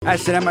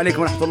Assalamu alaikum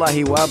wa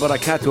rahmatullahi wa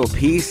barakatuh.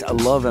 Peace,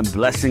 love, and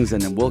blessings,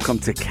 and welcome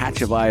to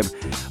Catch a Vibe,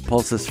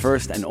 Pulse's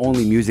first and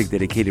only music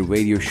dedicated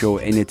radio show.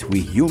 In it,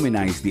 we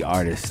humanize the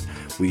artists.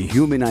 We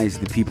humanize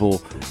the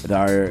people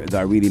that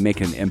are really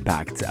making an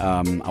impact.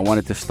 I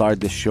wanted to start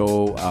the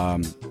show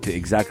to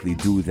exactly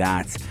do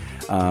that.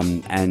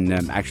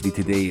 Actually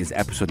today is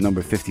episode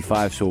number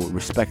 55, so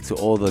respect to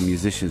all the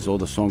musicians, all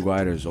the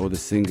songwriters, all the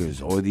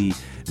singers, all the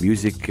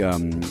music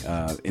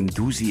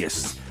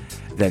enthusiasts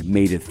that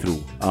made it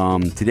through.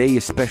 Today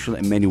is special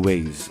in many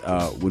ways.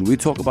 When we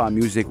talk about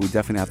music, we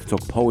definitely have to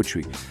talk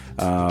poetry.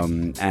 For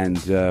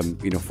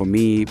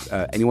me,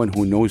 anyone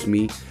who knows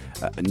me,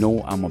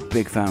 know I'm a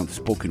big fan of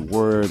spoken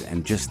word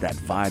and just that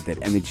vibe,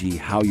 that energy,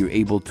 how you're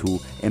able to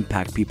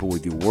impact people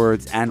with your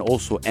words and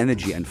also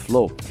energy and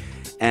flow.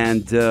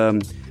 And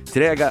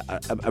today I got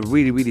a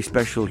really, really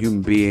special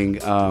human being,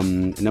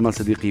 Namal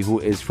Siddiqui, who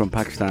is from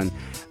Pakistan,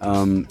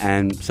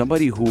 and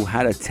somebody who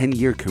had a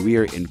 10-year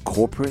career in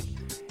corporate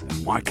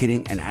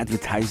marketing and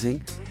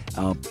advertising,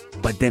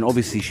 but then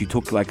obviously she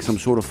took like some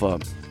sort of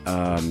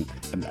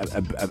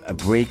a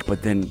break,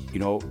 but then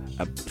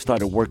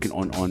started working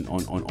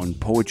on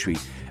poetry.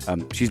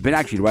 She's been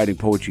actually writing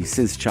poetry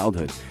since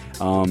childhood,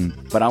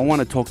 but I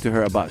want to talk to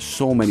her about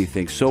so many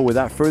things. So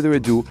without further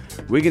ado,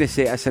 we're gonna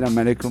say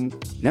Assalamu alaikum.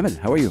 Namal,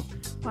 how are you?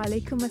 Wa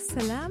alaikum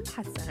assalam,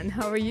 Hassan.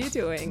 How are you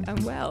doing?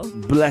 I'm well.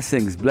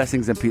 Blessings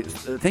and peace.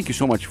 Thank you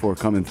so much for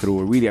coming through.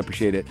 I really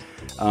appreciate it.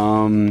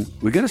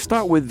 We're gonna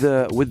start with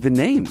the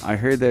name. I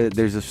heard that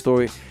there's a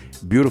story.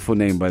 Beautiful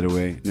name, by the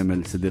way,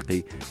 Namal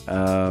Siddiqui.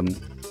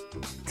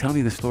 Tell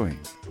me the story.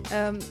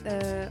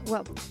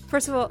 Well,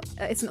 first of all,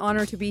 it's an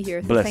honor to be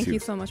here. Bless Thank you you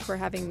so much for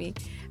having me.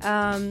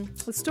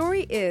 The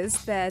story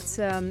is that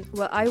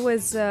I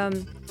was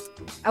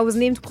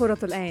named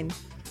Qurratul Ain.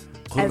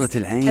 As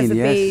a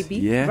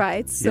baby,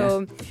 right?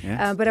 So,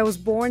 but I was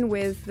born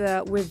with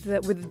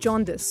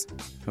jaundice.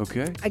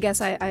 Okay. I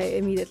guess I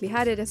immediately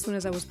had it as soon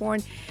as I was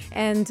born,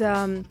 and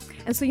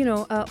so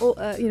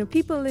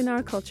people in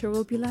our culture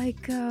will be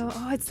like,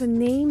 oh, it's a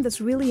name that's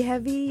really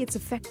heavy. It's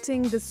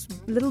affecting this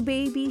little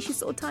baby. She's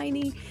so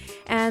tiny,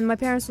 and my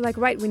parents were like,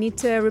 right, we need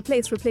to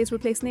replace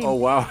name. Oh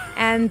wow!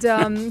 And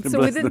so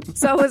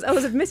I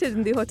was admitted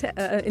in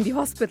the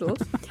hospital,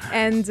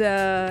 and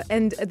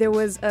there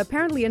was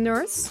apparently a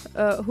nurse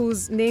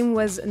whose name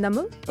was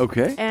Namal.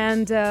 Okay.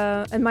 And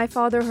my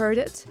father heard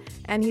it,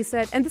 and he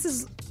said, and this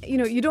is,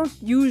 you don't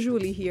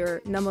usually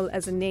hear Namal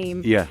as a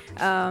name. Yeah.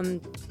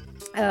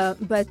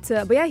 But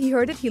yeah, he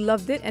heard it, he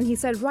loved it, and he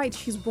said, right,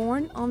 she's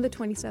born on the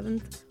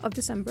 27th of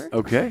December.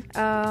 Okay.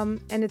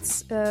 And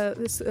it's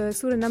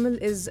Surah Namal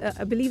is,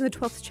 I believe, in the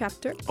 12th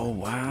chapter. Oh,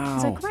 wow.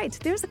 He's like, right,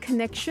 there's a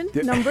connection.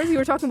 Numbers, you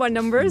were talking about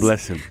numbers.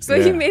 Bless him. So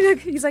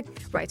he's like,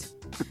 right,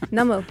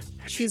 Namal,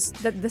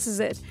 this is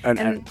it.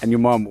 And your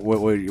mom,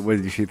 what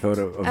did she thought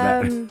of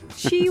that?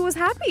 She was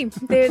happy.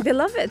 They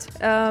love it.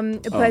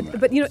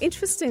 But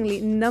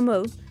interestingly,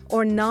 Namal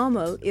or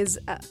Namal is,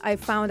 I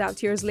found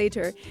out years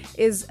later,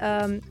 is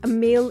a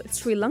male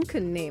Sri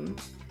Lankan name.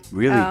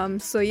 Really?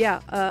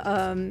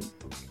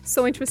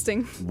 So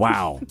interesting.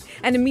 Wow.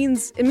 And it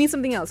means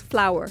something else.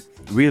 Flower.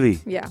 Really?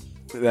 Yeah.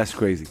 That's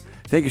crazy.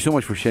 Thank you so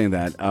much for sharing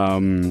that.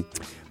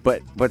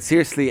 But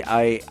seriously,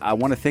 I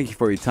want to thank you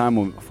for your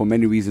time for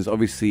many reasons.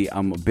 Obviously,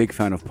 I'm a big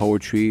fan of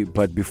poetry,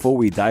 but before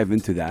we dive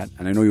into that,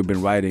 and I know you've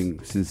been writing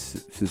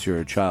since you're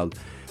a child,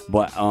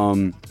 but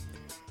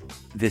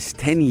this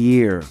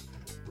 10-year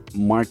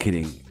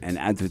marketing and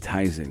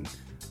advertising,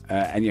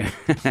 and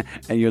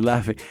you're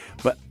laughing,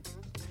 but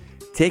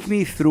take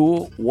me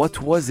through,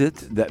 what was it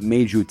that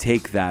made you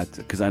take that,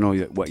 because I know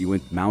you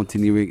went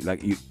mountaineering,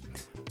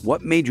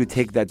 what made you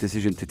take that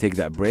decision to take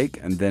that break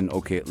and then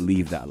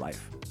leave that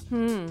life?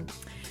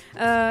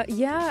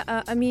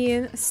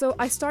 So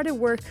I started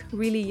work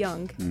really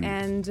young,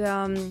 and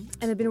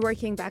I've been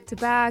working back to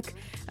back,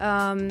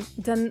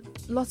 done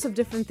lots of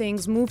different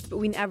things, moved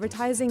between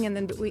advertising and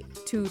then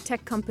to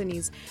tech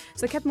companies.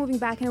 So I kept moving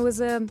back, and it was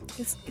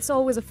it's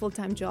always a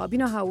full-time job. You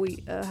know how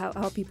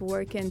how people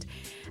work, and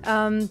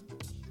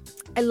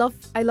I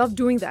love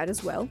doing that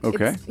as well.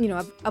 Okay.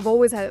 I've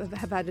always have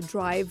had a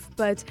drive,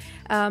 but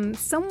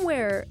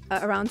somewhere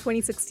around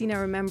 2016, I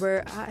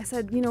remember I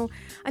said,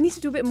 I need to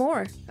do a bit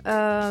more.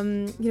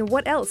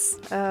 What else?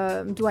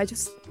 Do I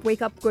just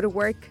wake up, go to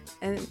work,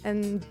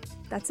 and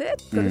that's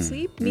it? Go to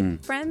sleep,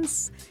 meet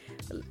friends,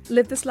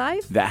 live this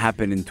life? That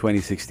happened in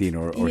 2016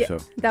 or so?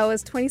 That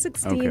was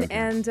 2016, okay.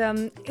 And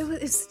it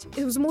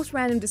was the most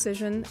random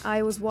decision.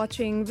 I was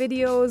watching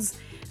videos,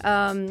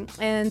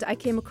 and I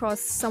came across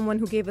someone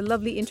who gave a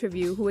lovely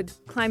interview who had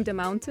climbed a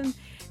mountain,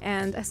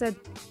 and I said,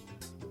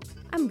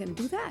 I'm going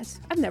to do that.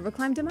 I've never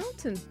climbed a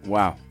mountain.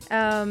 Wow.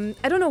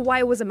 I don't know why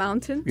it was a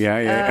mountain.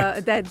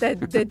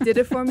 That did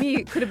it for me.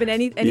 It could have been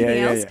anything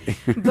else.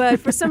 But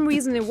for some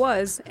reason it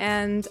was.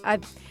 And I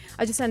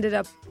just ended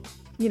up,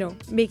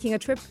 making a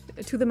trip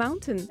to the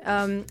mountain.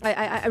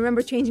 I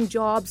remember changing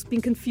jobs,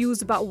 being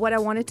confused about what I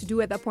wanted to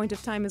do at that point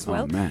of time as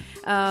well. Oh, man.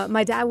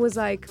 My dad was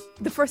like,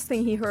 the first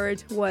thing he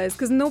heard was,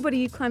 because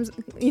nobody climbs,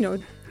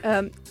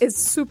 is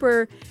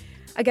super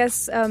I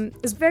guess,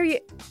 is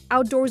very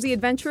outdoorsy,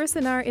 adventurous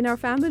in our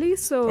family.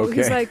 So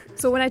he's Okay. like,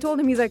 so when I told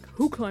him, he's like,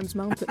 who climbs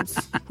mountains?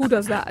 Who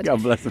does that?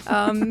 God bless him.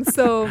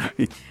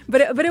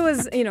 But it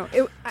was,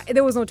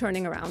 there was no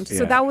turning around.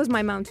 So Yeah. that was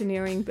my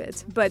mountaineering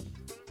bit. But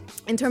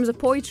in terms of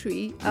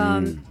poetry,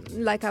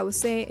 like I was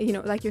saying,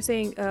 like you're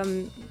saying,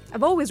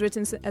 I've always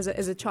written as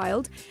a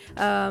child.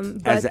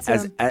 But,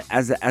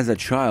 As a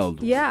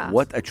child, Yeah.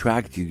 what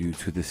attracted you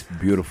to this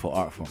beautiful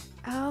art form?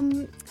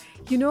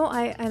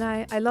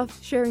 I love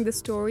sharing this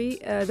story.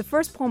 The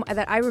first poem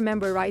that I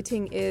remember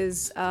writing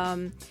is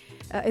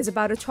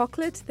about a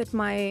chocolate that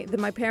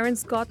my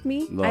parents got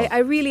me. Love. I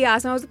really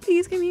asked, and I was like,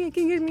 please can you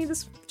give me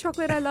this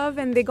chocolate I love,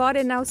 and they got it,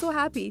 and I was so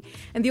happy.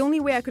 And the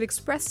only way I could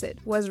express it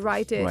was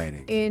write it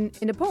Writing.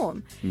 in a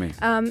poem.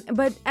 Amazing.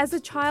 But as a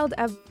child,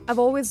 I've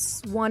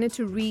always wanted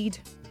to read.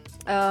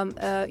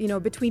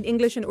 Between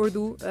English and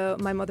Urdu,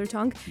 my mother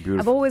tongue. Beautiful.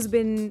 I've always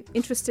been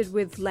interested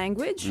with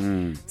language.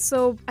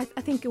 So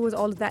I think it was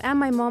all of that. And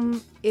my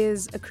mom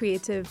is a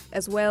creative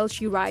as well.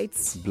 She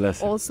writes.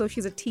 Bless her. Also,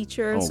 she's a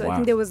teacher. Oh, so I wow.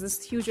 think there was this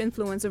huge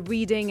influence of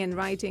reading and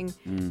writing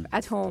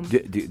at home.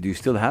 Do you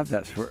still have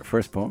that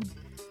first poem?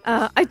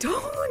 I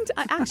don't.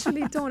 I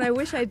actually don't. I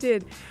wish I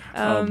did.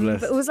 Bless.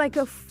 But it was like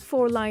a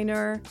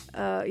 4-liner.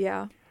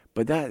 Yeah.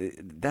 But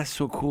that's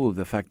so cool.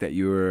 The fact that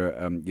you're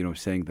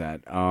saying that.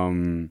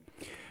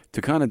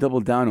 To kind of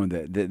double down on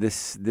that,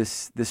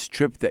 this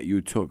trip that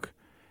you took,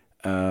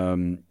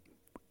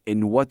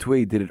 in what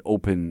way did it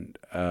open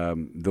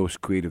those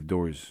creative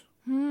doors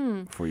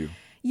for you?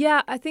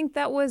 Yeah, I think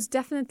that was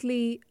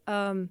definitely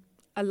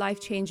a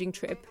life-changing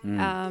trip.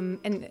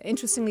 And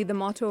interestingly, the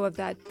motto of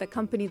the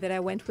company that I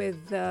went with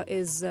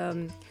is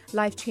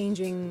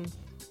life-changing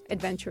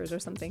adventures or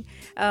something.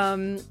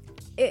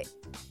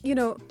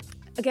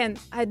 Again,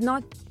 I had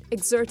not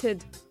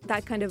exerted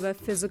that kind of a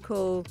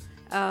physical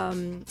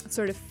I'd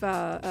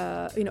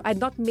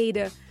not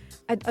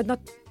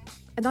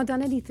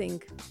done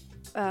anything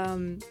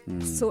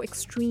so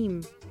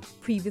extreme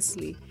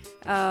previously.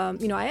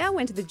 I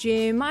went to the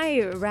gym,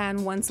 I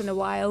ran once in a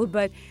while,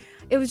 but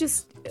it was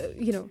just,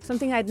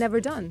 something I'd never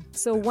done.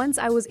 So once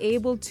I was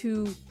able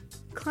to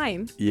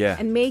climb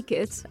and make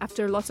it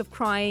after lots of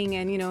crying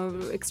and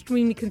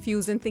extremely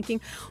confused and thinking,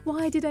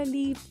 why did I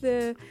leave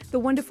the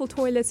wonderful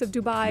toilets of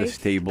Dubai, the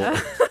stable?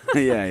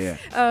 Yeah.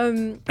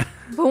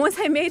 But once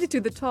I made it to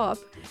the top,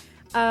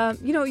 I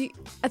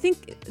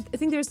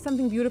think there's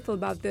something beautiful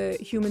about the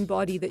human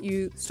body that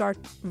you start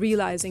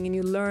realizing, and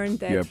you learn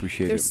that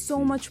there's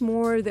so much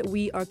more that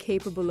we are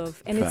capable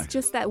of, and it's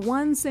just that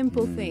one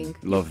simple thing.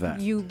 Love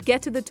that. You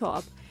get to the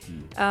top.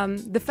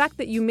 The fact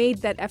that you made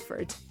that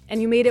effort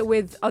and you made it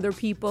with other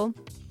people,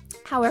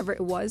 however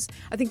it was,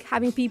 I think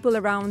having people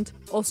around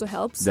also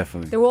helps.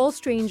 Definitely. They were all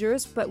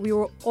strangers, but we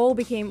all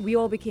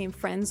became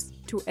friends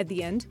at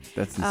the end.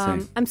 That's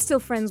insane. I'm still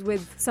friends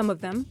with some of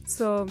them.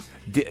 So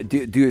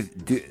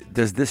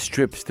does this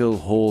trip still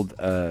hold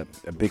a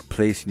big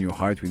place in your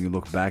heart when you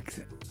look back?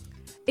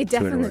 It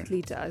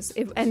definitely does.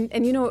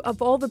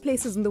 Of all the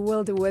places in the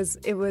world, it was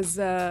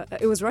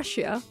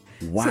Russia.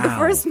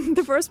 Wow. So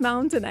the first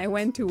mountain I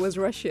went to was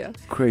Russia.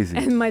 Crazy.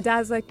 And my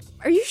dad's like,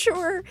 "Are you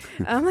sure?"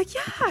 I'm like,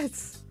 "Yeah,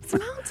 it's a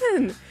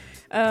mountain."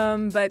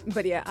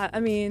 But yeah,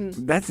 I mean,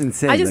 that's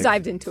insane. I just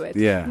dived into it.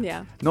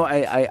 Yeah. No,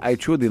 I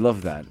truly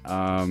love that.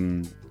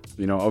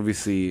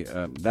 Obviously,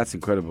 that's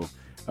incredible.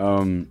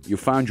 You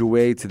found your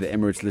way to the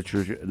Emirates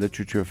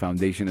Literature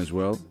Foundation as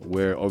well,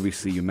 where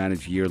obviously you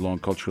manage year-long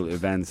cultural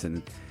events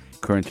and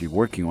currently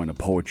working on a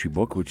poetry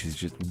book, which is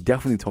just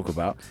definitely talk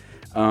about.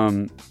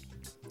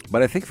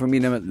 But I think for me,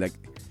 like,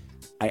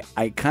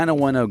 I kind of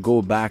want to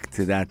go back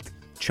to that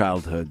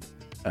childhood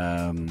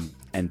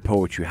and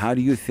poetry. How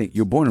do you think?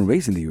 You're born and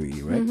raised in the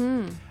UAE, right?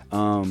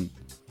 Mm-hmm.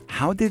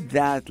 How did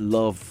that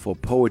love for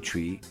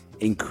poetry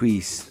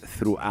increase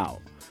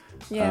throughout?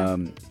 Yeah.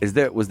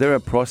 Was there a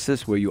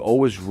process where you're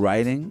always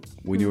writing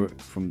when you were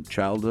from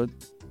childhood?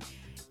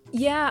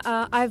 Yeah,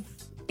 I've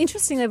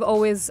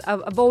always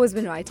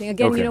been writing.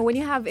 Again, when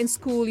you have in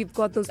school, you've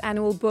got those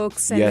annual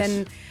books, and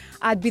then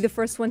I'd be the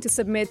first one to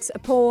submit a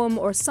poem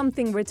or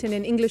something written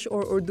in English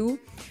or Urdu.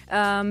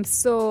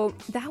 So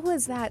that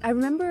was that. I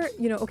remember,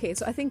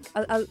 so I think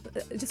I'll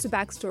just a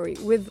backstory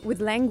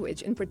with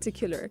language in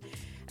particular.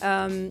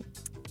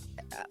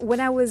 When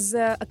I was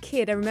a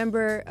kid, I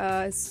remember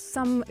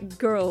some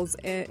girls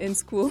in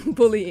school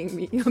bullying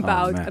me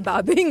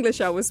about the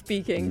English I was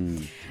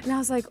speaking. And I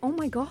was like, oh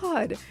my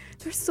God,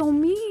 they're so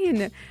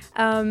mean.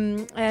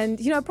 And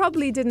I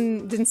probably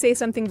didn't say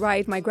something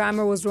right. My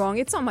grammar was wrong.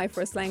 It's not my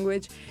first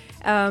language.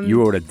 You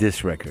wrote a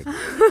diss record.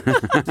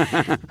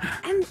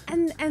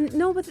 and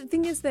no, but the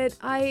thing is that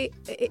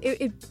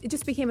it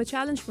just became a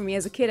challenge for me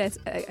as a kid,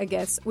 I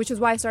guess, which is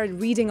why I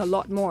started reading a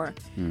lot more.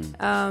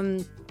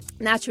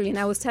 Naturally, and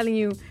I was telling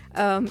you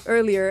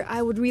earlier,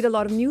 I would read a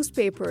lot of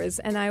newspapers,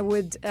 and I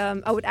would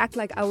act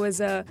like I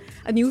was a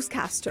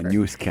newscaster.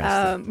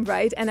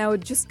 Right? And I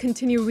would just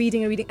continue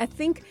reading and reading. I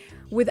think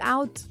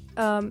without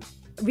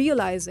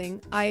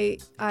realizing, I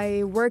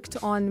worked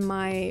on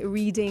my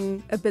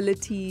reading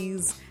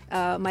abilities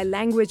my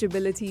language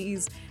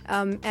abilities.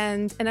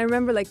 And I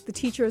remember like the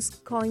teachers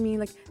calling me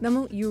like,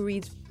 Namal, you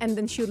read, and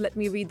then she would let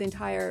me read the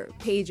entire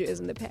pages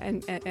and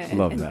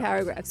the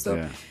paragraphs.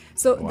 So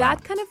Wow.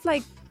 that kind of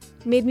like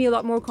made me a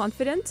lot more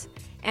confident.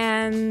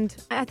 And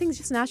I think it's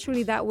just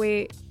naturally that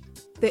way,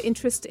 the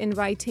interest in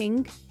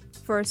writing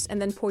first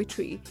and then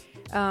poetry.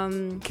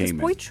 Because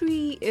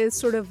poetry is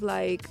sort of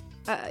like,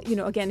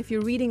 again, if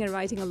you're reading and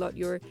writing a lot,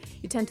 you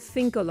tend to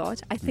think a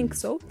lot. I think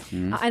so.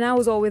 And I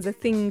was always a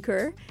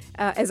thinker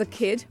as a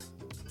kid.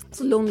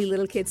 So lonely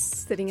little kids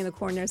sitting in a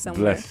corner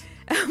somewhere. Bless.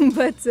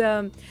 But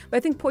I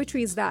think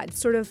poetry is that.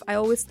 Sort of, I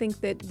always think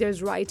that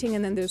there's writing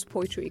and then there's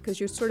poetry, because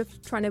you're sort of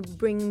trying to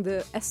bring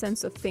the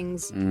essence of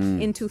things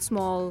into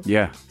small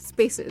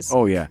spaces.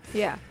 Oh, yeah.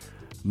 Yeah.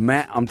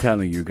 Man, I'm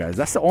telling you guys,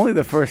 that's only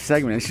the first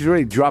segment, and she's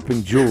already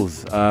dropping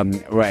jewels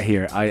right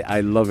here. I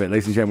love it.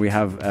 Ladies and gentlemen, we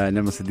have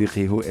Namal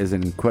Siddiqui, who is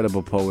an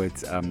incredible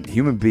poet,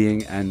 human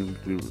being, and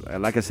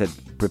like I said,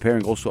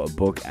 preparing also a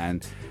book,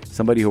 and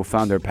somebody who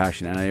found their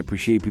passion, and I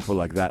appreciate people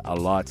like that a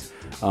lot.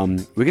 We're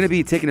going to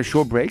be taking a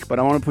short break, but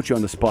I want to put you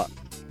on the spot.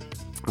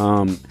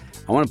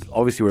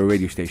 Obviously, we're a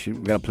radio station.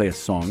 We're going to play a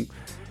song.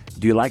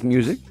 Do you like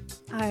music?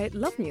 I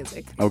love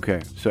music.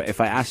 Okay, so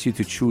if I asked you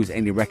to choose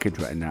any record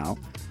right now,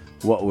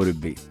 what would it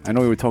be? I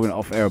know we were talking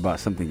off air about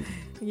something.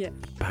 Yeah.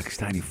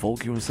 Pakistani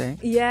folk, you were saying?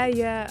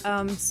 Yeah.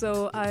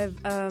 So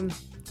I've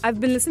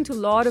been listening to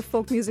a lot of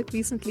folk music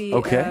recently.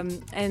 Okay.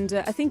 And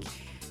I think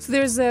so.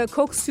 There's a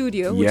Coke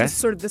Studio, which is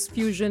sort of this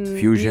fusion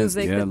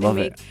music that they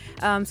make.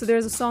 So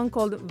there's a song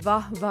called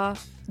Vah Vah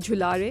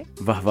Julare.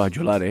 Vah Vah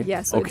Julare.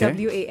 Yeah. So okay.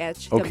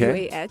 WAH.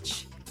 Okay.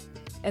 WAH.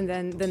 And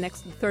then the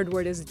third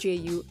word is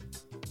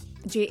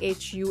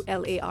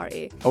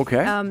JHULARA.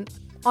 Okay.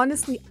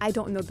 Honestly, I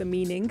don't know the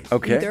meaning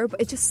either,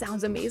 but it just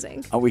sounds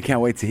amazing. Oh, we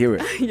can't wait to hear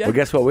it. Yeah. Well,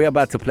 guess what? We're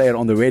about to play it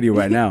on the radio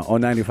right now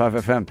on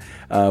 95 FM.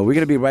 We're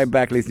going to be right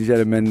back, ladies and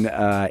gentlemen.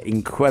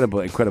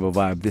 Incredible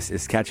vibe. This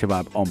is Catch a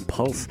Vibe on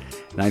Pulse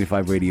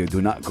 95 Radio.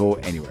 Do not go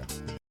anywhere.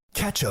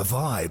 Catch a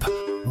Vibe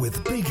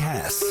with Big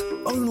Hass,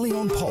 only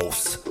on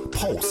Pulse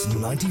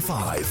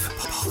 95.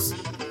 Pulse.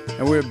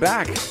 And we're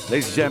back,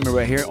 ladies and gentlemen,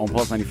 right here on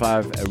Pulse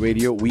 95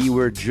 Radio. We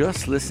were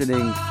just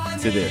listening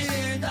to this.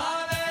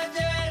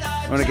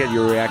 I want to get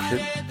your reaction.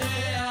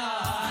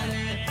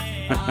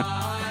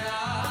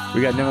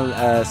 We got Namal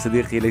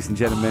Siddiqui, ladies and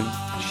gentlemen.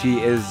 She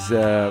is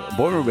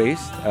born and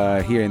raised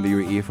here in the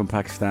UAE from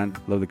Pakistan.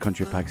 Love the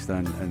country of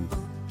Pakistan. And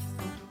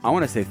I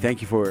want to say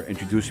thank you for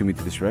introducing me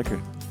to this record.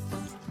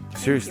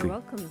 Seriously. You're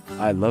welcome.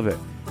 I love it.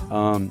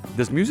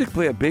 Does music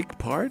play a big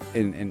part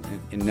in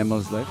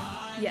Namal's life?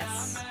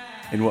 Yes.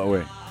 In what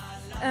way?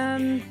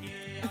 I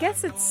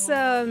guess it's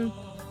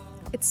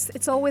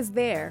always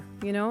there,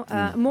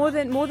 more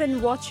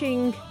than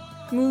watching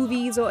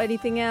movies or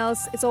anything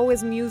else. It's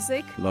always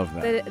music. Love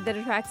that. That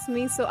attracts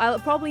me. So I'll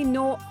probably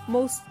know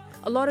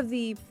a lot of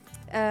the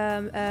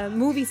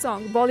movie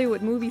songs, Bollywood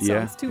movie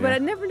songs too, but I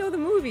never know the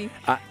movie.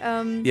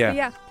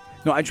 Yeah.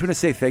 No, I just want to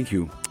say thank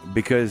you,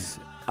 because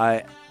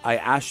I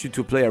asked you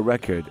to play a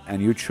record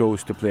and you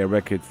chose to play a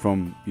record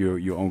from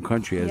your own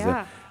country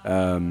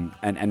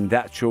and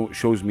that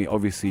shows me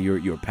obviously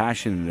you're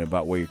passionate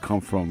about where you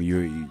come from.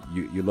 You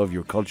love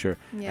your culture,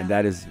 and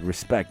that is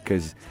respect,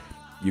 because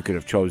you could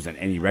have chosen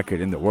any record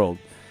in the world.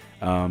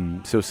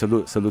 So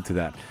salute to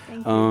that.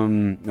 Thank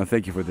you. No,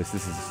 thank you for this.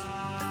 This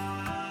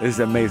is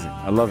amazing.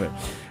 I love it.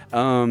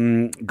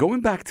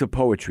 Going back to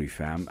poetry,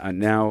 fam.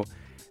 Now.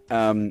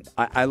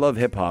 I love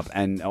hip-hop,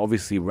 and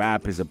obviously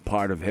rap is a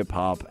part of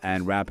hip-hop,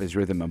 and rap is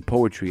rhythm and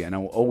poetry, and I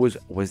always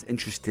was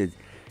interested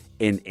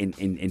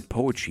in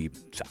poetry.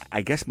 So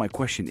I guess my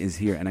question is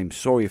here, and I'm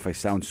sorry if I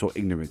sound so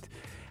ignorant.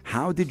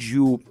 How did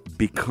you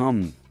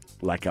become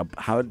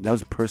how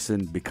does a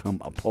person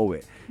become a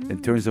poet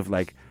in terms of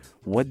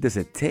what does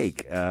it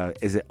take?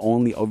 Is it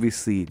only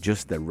obviously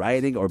just the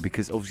writing, or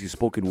because obviously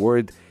spoken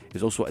word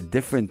is also a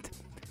different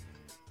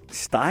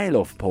style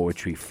of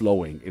poetry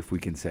flowing, if we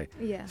can say.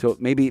 Yeah. So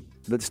maybe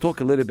let's talk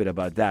a little bit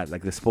about that,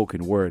 like the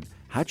spoken word.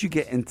 How'd you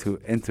get into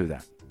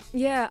that?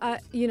 Yeah,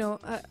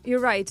 you're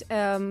right.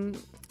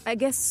 I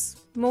guess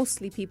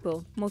mostly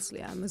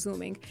I'm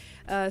assuming,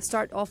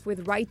 start off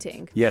with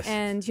writing. Yes.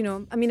 And,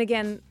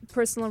 again,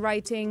 personal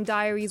writing,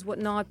 diaries,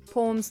 whatnot,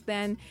 poems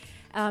then.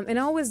 And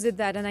I always did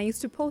that. And I used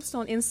to post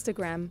on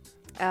Instagram,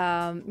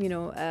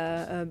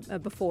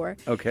 before.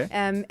 Okay.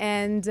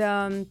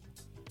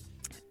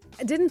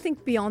 I didn't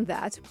think beyond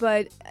that,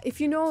 but if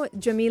you know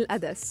Jamil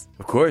Adas.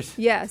 Of course.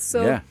 Yeah,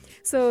 so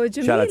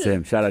Jamil. Shout out to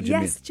him. Shout out Jamil.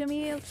 Yes,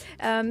 Jamil.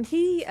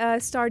 He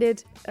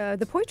started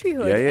the Poetry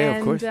Hood. Yeah,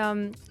 of course.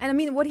 And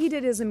what he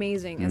did is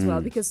amazing as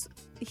well, because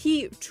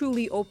he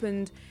truly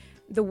opened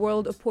the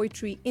world of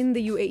poetry in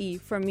the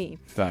UAE for me.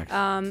 Fact.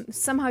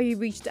 Somehow he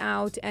reached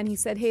out and he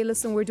said, hey,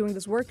 listen, we're doing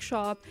this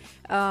workshop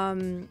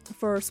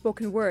for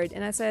spoken word.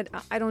 And I said,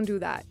 I don't do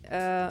that.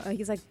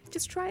 He's like,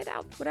 just try it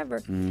out,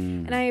 whatever.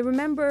 And I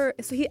remember,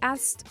 so he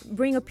asked,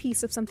 bring a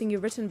piece of something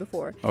you've written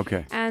before.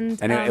 Okay. And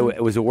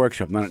it was a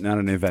workshop, not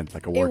an event,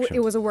 like a workshop.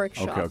 It was a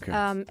workshop. Okay.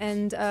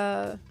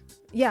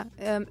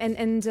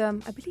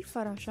 I believe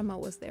Farah Shama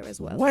was there as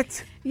well.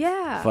 What?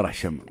 Yeah. Farah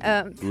Shama,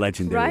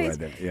 legendary right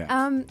there.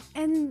 Yeah.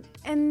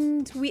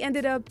 And we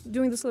ended up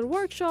doing this little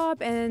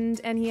workshop, and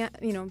he,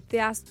 they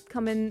asked,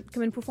 come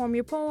and perform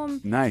your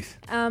poem. Nice.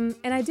 And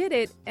I did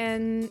it,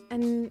 and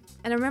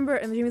I remember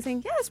Jimmy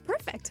saying, "Yeah, it's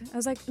perfect." I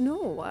was like,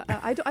 "No,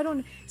 I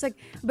don't." It's like,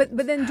 but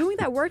then doing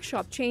that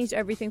workshop changed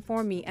everything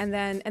for me, and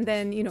then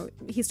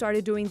he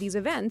started doing these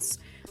events.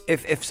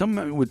 If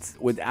someone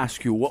would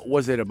ask you, what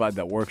was it about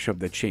that workshop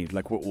that changed?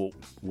 Like,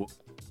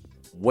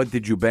 what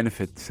did you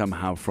benefit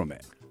somehow from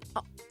it?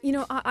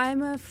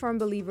 I'm a firm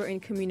believer in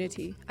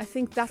community. I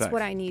think that's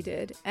what I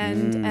needed,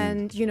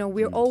 and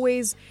we're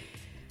always.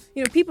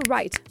 People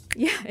write.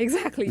 Yeah,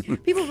 exactly.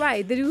 People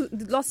write. They do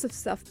lots of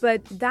stuff.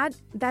 But that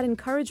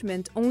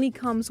encouragement only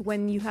comes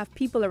when you have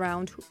people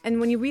around and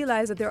when you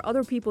realize that there are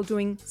other people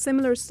doing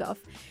similar stuff.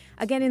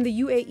 Again, in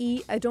the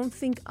UAE, I don't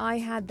think I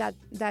had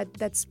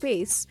that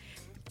space.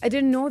 I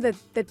didn't know that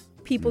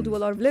people do a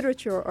lot of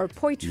literature or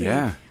poetry.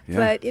 Yeah.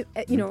 But,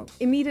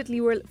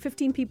 immediately we're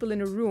 15 people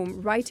in a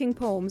room writing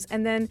poems.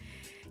 And then,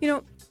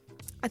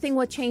 I think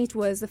what changed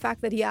was the fact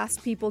that he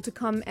asked people to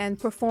come and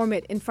perform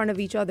it in front of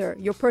each other,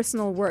 your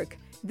personal work.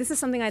 This is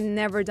something I'd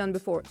never done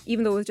before,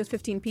 even though it was just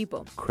 15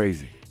 people.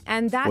 Crazy.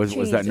 And that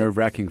was that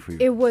nerve-wracking for you?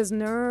 It was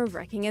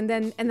nerve-wracking, and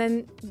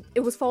then it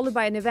was followed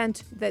by an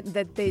event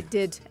that they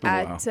did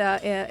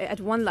at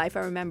One Life,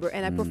 I remember,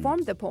 and I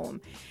performed the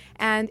poem,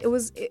 and it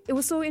was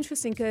so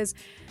interesting because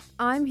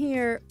I'm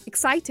here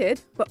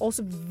excited, but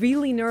also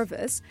really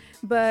nervous.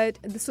 But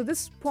so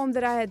this poem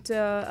that I had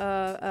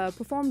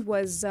performed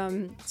was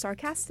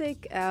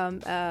sarcastic,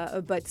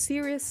 but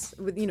serious,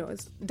 with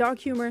dark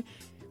humor.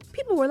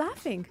 People were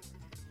laughing.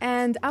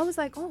 And I was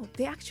like, oh,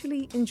 they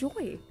actually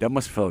enjoy. That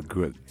must felt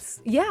good.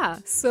 Yeah.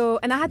 So,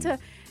 and I had to,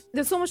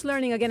 there's so much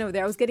learning again over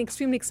there. I was getting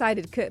extremely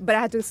excited, but I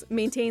had to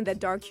maintain that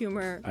dark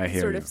humor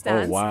sort of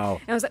stance. Oh, wow.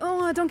 And I was like,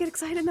 oh, don't get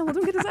excited. No,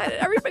 don't get excited.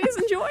 Everybody's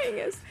enjoying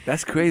it.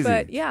 That's crazy.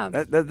 But yeah.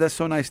 That's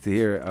so nice to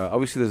hear.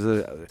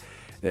 Obviously,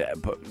 they're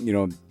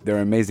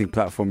an amazing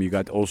platform. You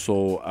got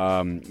also,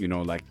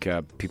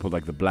 people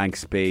like the Blank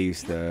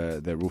Space,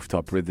 the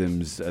Rooftop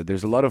Rhythms.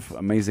 There's a lot of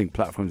amazing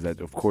platforms that,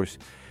 of course,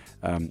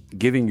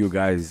 giving you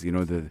guys,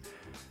 the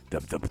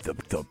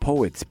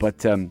poets.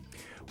 But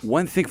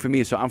one thing for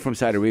me, so I'm from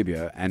Saudi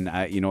Arabia, and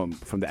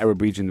from the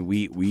Arab region,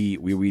 we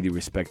really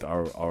respect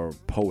our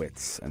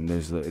poets, and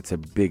it's a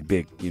big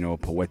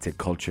poetic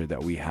culture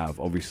that we have,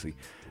 obviously.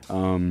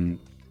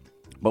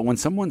 But when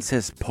someone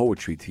says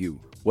poetry to you,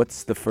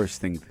 what's the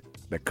first thing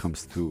that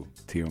comes to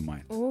your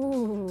mind?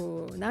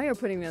 Oh, now you're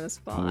putting me on the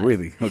spot. Oh,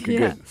 really? Okay,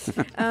 yeah.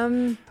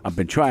 Good. I've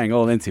been trying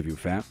all interview,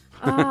 fam.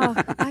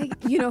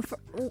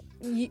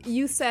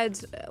 You said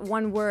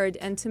one word,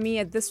 and to me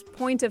at this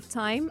point of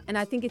time, and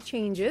I think it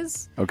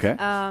changes. Okay.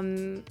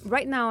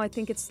 Right now, I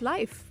think it's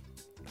life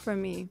for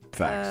me.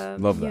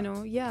 Facts. Love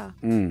that. Yeah.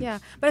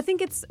 But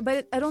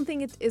I don't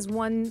think it is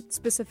one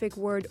specific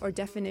word or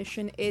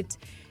definition. It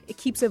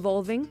keeps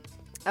evolving.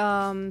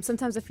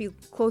 Sometimes I feel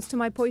close to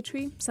my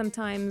poetry.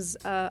 Sometimes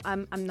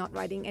I'm not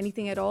writing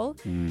anything at all.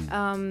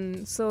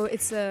 So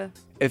it's a.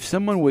 If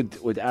someone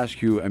would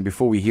ask you, and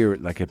before we hear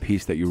like a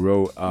piece that you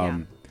wrote,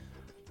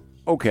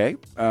 okay,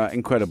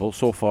 incredible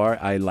so far.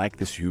 I like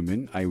this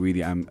human. I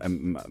really am.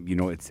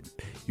 It's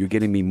you're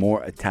getting me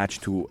more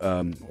attached to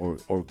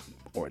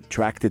or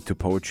attracted to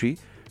poetry.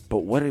 But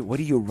what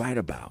do you write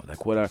about?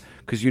 Like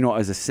because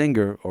as a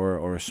singer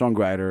or a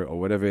songwriter or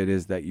whatever it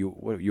is that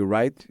you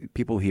write,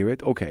 people hear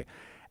it. Okay.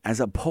 As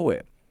a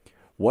poet,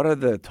 what are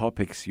the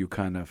topics you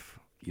kind of,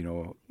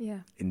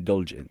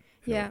 indulge in?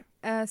 Yeah.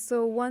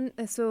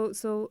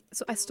 So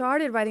I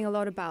started writing a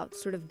lot about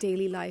sort of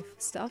daily life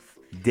stuff.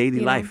 Daily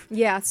life?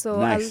 Yeah. So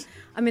nice.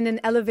 I'm in an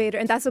elevator,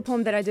 and that's a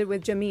poem that I did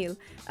with Jamil.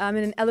 I'm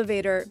in an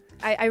elevator.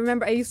 I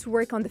remember I used to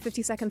work on the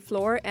 52nd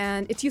floor,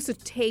 and it used to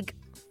take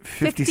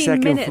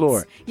 15 minutes.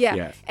 Floor.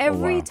 Yeah.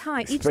 Every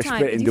time, each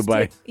time. In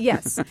Dubai.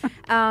 Yes.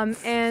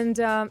 And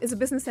it's a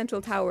Business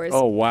Central Towers.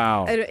 Oh,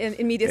 wow.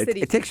 In Media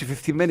City. It takes you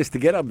 15 minutes to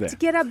get up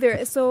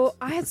there. So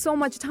I had so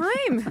much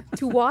time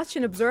to watch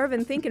and observe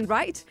and think and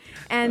write.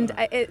 And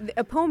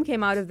a poem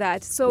came out of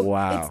that. So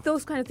it's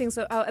those kind of things.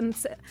 So,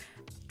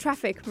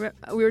 traffic.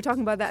 We were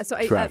talking about that. So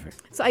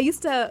I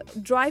used to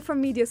drive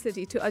from Media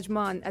City to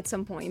Ajman at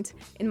some point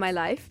in my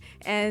life.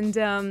 And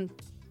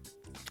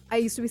I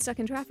used to be stuck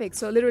in traffic.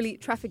 So literally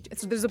traffic.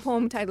 So there's a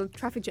poem titled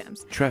Traffic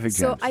Jams. Traffic Jams.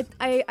 So I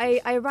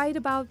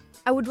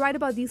would write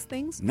about these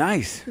things.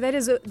 Nice.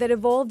 That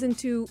evolved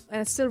into,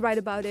 and I still write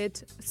about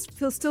it.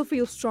 Still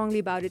feel strongly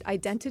about it.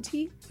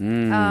 Identity.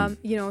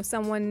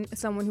 Someone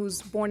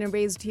who's born and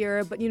raised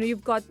here, but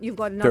you've got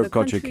another third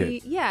country country.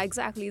 Kid. Yeah,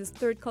 exactly. This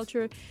third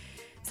culture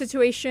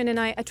situation, and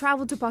I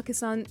traveled to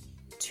Pakistan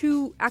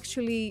to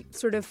actually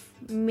sort of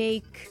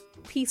make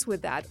peace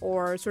with that,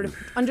 or sort of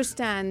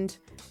understand.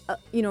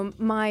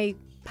 My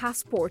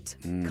passport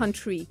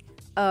country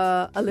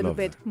a little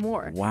bit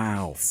more.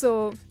 Wow.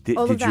 So did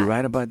you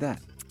write about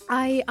that?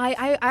 I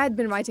had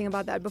been writing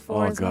about that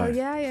before as well.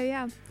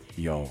 Yeah.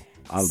 Yo,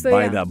 I'll So,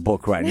 buy yeah. that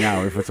book right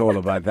now if it's all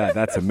about that.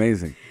 That's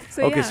amazing.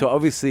 So, Okay, yeah. so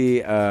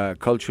obviously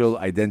cultural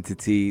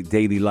identity,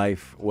 daily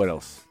life. What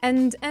else?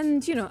 And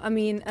you know, I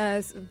mean,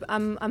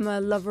 I'm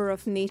a lover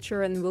of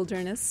nature and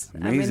wilderness.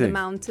 I'm in the Amazing.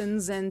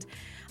 mountains, and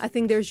I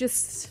think there's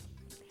just,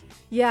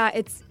 yeah,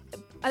 it's.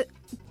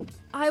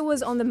 I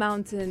was on the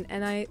mountain,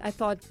 and I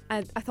thought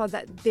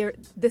that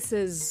this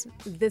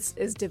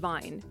is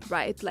divine,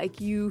 right?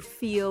 Like you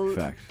feel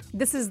Facts.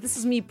 this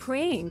is me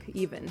praying,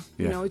 even,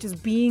 you Yeah. know,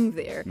 just being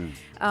there.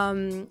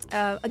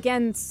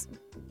 Again,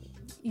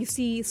 you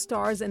see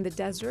stars in the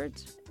desert,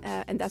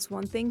 and that's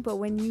one thing. But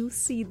when you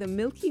see the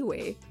Milky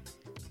Way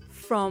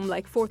from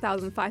like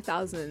 4,000,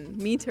 5,000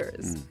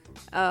 meters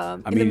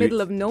in mean, the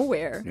middle of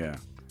nowhere. Yeah.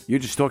 You're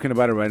just talking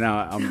about it right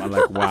now. I'm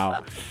like,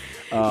 wow.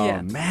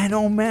 Yeah. Man,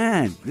 oh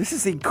man. This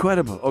is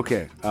incredible.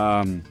 Okay.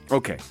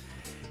 Okay.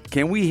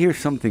 Can we hear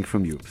something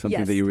from you? Something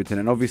Yes. that you've written?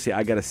 And obviously,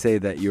 I got to say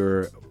that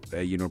you're,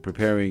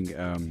 preparing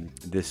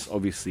this.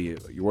 Obviously,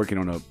 you're working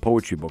on a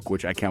poetry book,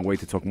 which I can't wait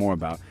to talk more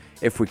about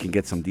if we can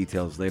get some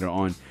details later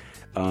on.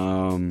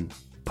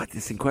 But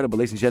it's incredible.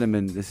 Ladies and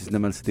gentlemen, this is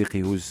Namal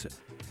Siddiqui, who's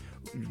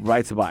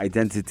writes about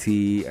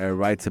identity,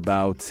 writes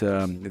about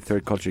the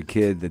third culture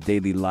kid, the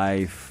daily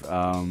life,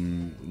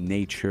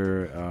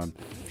 nature.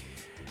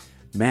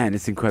 Man,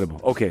 it's incredible.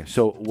 Okay,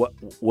 so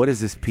what is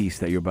this piece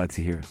that you're about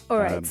to hear? All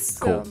right.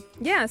 Cool. So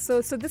yeah,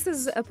 so this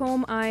is a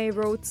poem I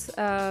wrote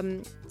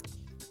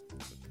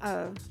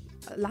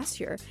last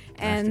year,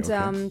 and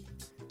okay.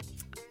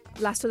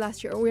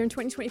 last year. We're in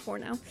 2024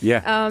 now. Yeah.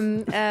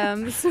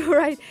 So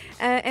right,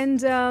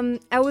 and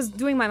I was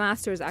doing my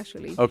master's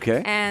actually.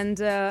 Okay.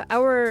 And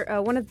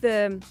our one of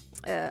the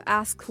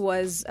ask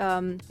was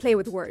play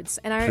with words,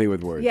 and Play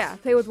with words. Yeah,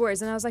 play with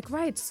words, and I was like,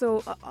 right.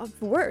 So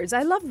words,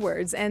 I love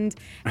words, and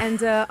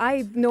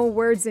I know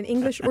words in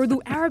English,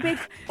 Urdu, Arabic.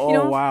 Oh, you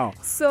know? wow.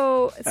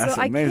 So That's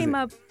I amazing. came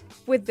up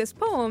with this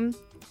poem.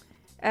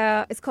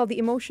 It's called The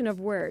Emotion of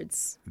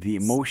Words. The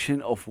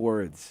emotion of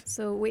words.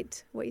 So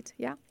wait,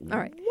 yeah. All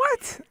right.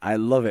 What? I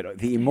love it.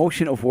 The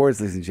emotion of words,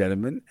 ladies and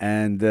gentlemen.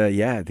 And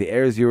yeah, the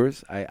air is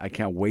yours. I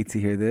can't wait to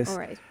hear this. All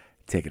right.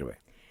 Take it away.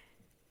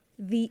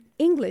 The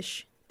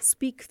English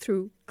speak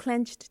through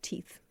clenched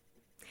teeth.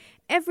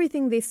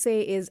 Everything they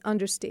say is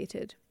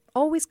understated,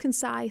 always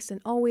concise and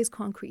always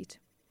concrete.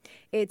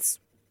 It's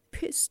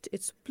pissed,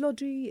 it's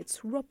bloody,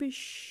 it's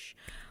rubbish,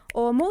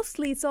 or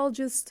mostly it's all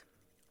just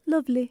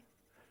lovely.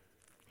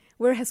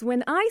 Whereas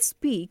when I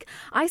speak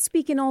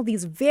in all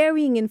these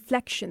varying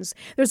inflections.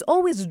 There's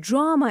always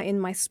drama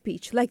in my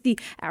speech, like the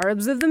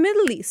Arabs of the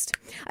Middle East.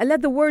 I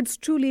let the words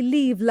truly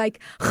leave like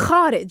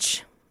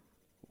kharij.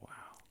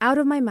 Out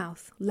of my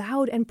mouth,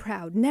 loud and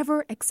proud,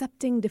 never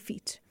accepting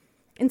defeat.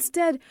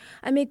 Instead,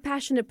 I make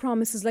passionate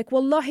promises like,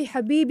 Wallahi,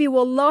 Habibi,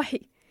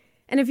 Wallahi.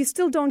 And if you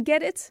still don't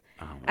get it,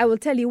 I will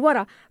tell you what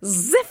a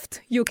zift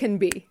you can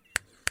be.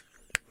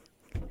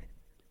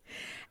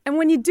 And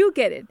when you do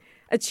get it,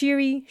 a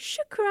cheery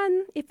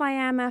shukran if I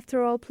am,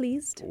 after all,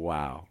 pleased.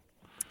 Wow.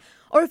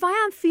 Or if I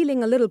am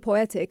feeling a little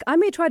poetic, I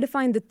may try to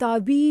find the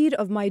ta'bir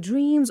of my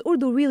dreams.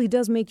 Urdu really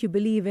does make you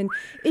believe in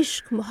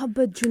ishq,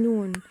 muhabbat,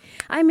 junoon.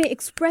 I may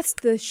express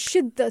the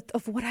shiddat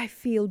of what I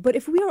feel, but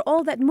if we are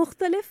all that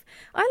mukhtalif,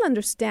 I'll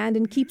understand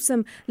and keep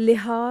some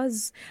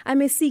lihaz. I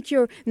may seek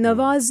your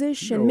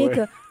nawazish and make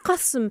a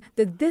qasm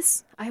that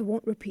this I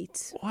won't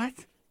repeat.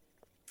 What?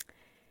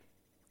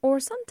 Or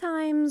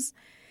sometimes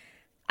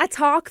I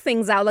talk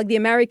things out like the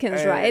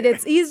Americans, right?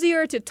 It's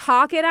easier to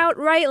talk it out,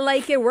 right?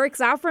 Like it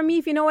works out for me,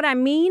 if you know what I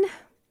mean.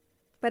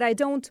 But I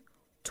don't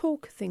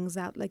talk things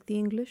out like the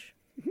English.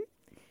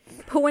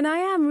 But when I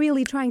am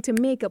really trying to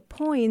make a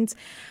point,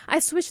 I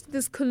switch to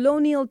this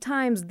colonial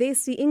times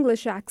Desi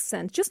English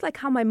accent, just like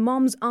how my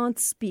mom's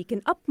aunts speak,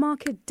 an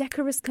upmarket,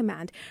 decorous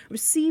command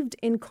received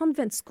in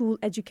convent school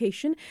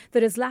education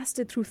that has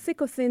lasted through thick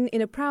or thin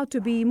in a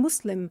proud-to-be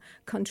Muslim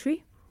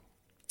country.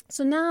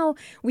 So now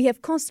we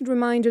have constant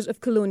reminders of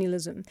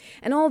colonialism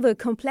and all the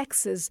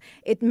complexes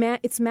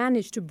it's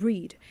managed to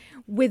breed,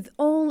 with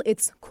all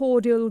its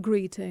cordial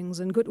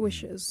greetings and good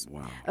wishes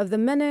of the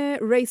many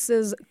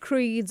races,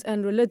 creeds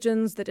and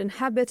religions that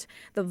inhabit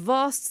the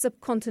vast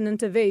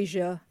subcontinent of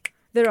Asia.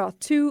 There are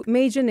two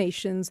major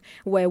nations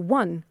where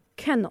one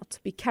cannot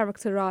be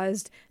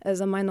characterized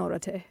as a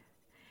minority.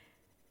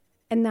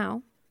 And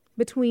now,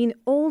 between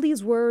all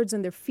these words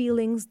and their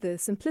feelings, the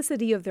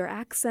simplicity of their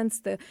accents,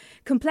 the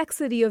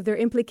complexity of their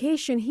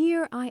implication,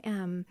 here I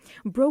am,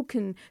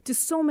 broken to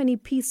so many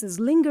pieces,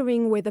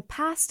 lingering where the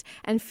past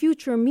and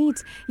future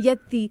meet,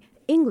 yet the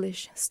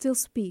English still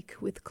speak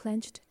with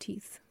clenched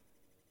teeth.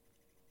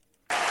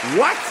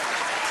 What?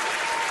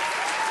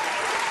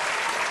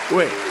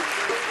 Wait.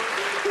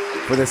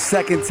 For the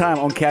second time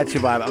on Catch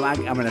Your Vibe,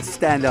 I'm going to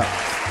stand up.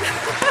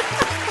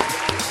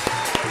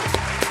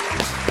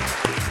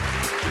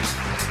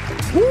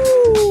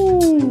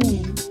 Woo!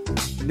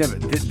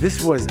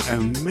 This was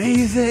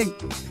amazing.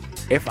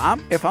 If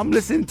I'm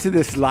listening to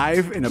this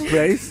live in a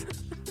place,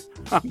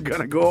 I'm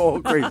gonna go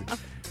all crazy.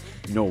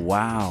 No,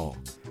 wow.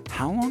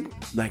 How long?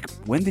 Like,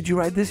 when did you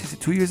write this? Is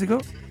it 2 years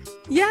ago?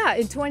 Yeah,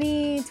 in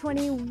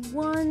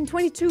 2021,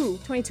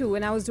 22,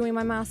 when I was doing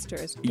my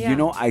master's. Yeah. You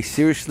know, I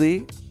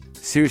seriously,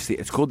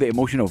 it's called The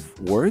Emotion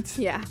of Words.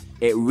 Yeah.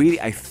 It really,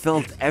 I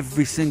felt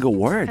every single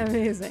word.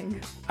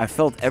 Amazing. I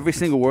felt every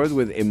single word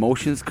with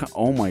emotions.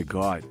 Oh my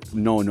God.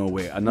 No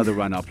way. Another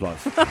round of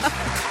applause.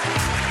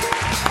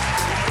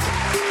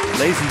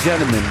 Ladies and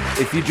gentlemen,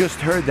 if you just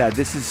heard that,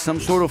 this is some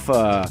sort of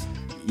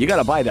you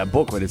gotta buy that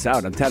book when it's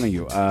out. I'm telling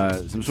you,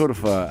 some sort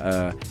of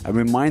a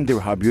reminder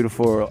how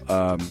beautiful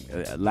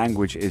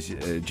language is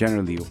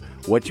generally.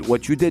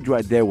 What you did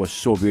right there was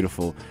so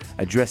beautiful.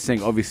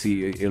 Addressing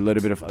obviously a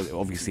little bit of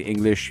obviously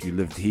English. You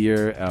lived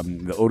here,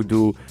 the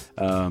Urdu,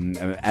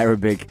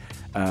 Arabic.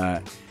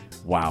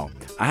 Wow,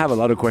 I have a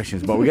lot of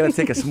questions, but we're gonna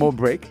take a small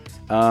break.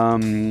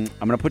 I'm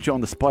gonna put you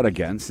on the spot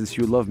again since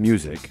you love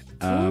music,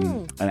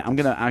 and I'm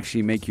gonna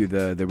actually make you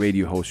the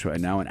radio host right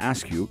now and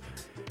ask you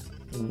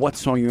what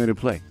song you're going to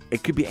play.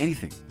 It could be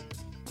anything.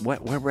 What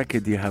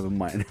record do you have in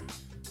mind?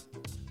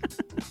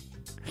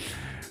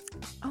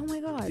 Oh my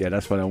God. Yeah,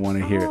 that's what I want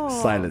to hear.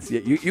 Silence.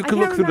 Yeah, you can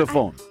look through the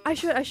phone. I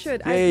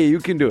should. Yeah, you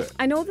can do it.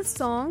 I know the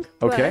song,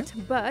 Okay.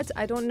 but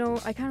I don't know.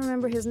 I can't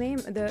remember his name,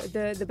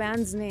 the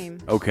band's name.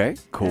 Okay,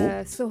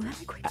 cool. So let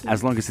me quickly.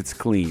 As long as it's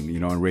clean,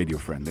 and radio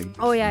friendly.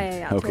 Oh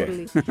yeah, Okay.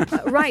 Totally.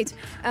 Right,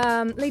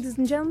 ladies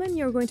and gentlemen,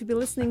 you're going to be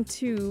listening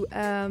to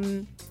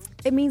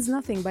 "It Means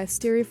Nothing" by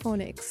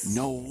Stereophonics.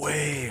 No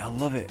way! I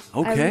love it.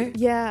 Okay.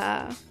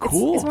 Yeah.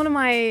 Cool. It's one of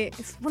my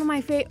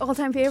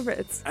all-time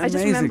favorites. Amazing. I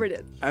just remembered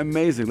it.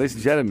 Amazing, ladies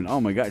and gentlemen.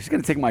 Oh my God, she's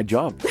gonna take my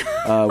job.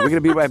 We're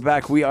gonna be right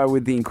back. We are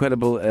with the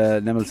incredible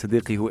Namal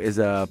Siddiqui, who is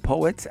a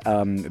poet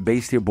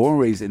based here, born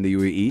and raised in the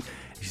UAE.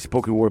 She's a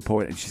spoken word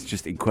poet, and she's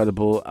just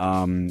incredible.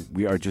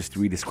 We are just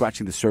really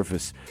scratching the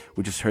surface.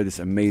 We just heard this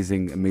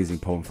amazing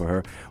poem for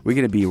her. We're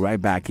gonna be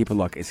right back. Keep it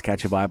locked. It's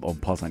Catch a Vibe on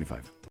Pulse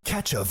 95.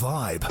 Catch a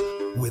Vibe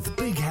with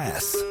Big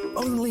Hass,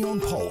 only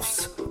on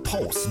Pulse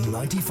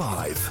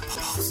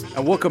 95.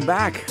 And welcome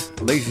back,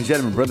 ladies and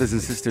gentlemen, brothers and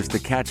sisters, to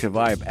Catch a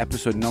Vibe,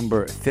 episode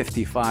number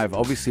 55.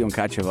 Obviously on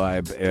Catch a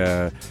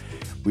Vibe,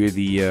 we're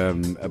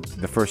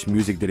the first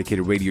music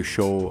dedicated radio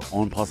show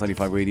on Pulse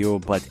 95 Radio,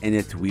 but in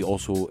it we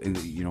also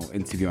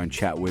interview and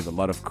chat with a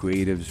lot of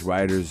creatives,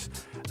 writers.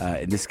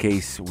 In this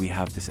case, we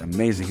have this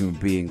amazing human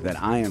being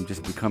that I am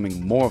just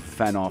becoming more of a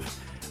fan of.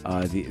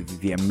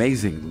 The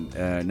amazing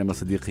Namal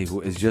Siddiqui,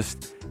 who is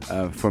just,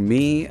 for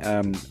me,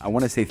 I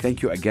want to say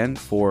thank you again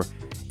for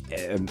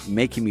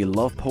making me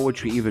love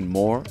poetry even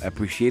more,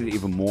 appreciate it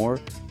even more.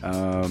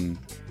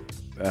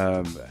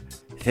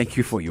 Thank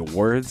you for your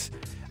words.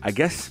 I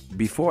guess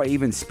before I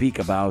even speak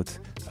about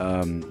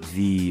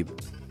the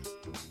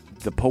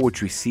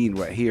poetry scene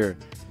right here,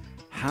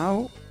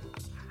 how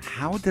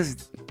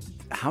does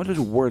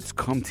words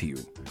come to you?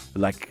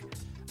 Like,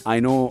 I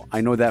know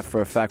that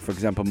for a fact. For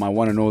example, my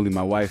one and only,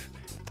 my wife,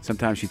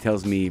 sometimes she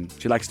tells me,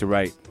 she likes to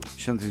write.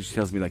 Sometimes she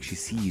tells me like she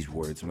sees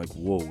words. I'm like,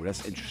 whoa,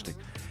 that's interesting.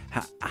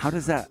 How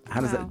does that,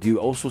 do you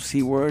also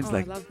see words?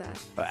 I love that.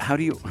 How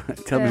do you,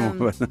 tell me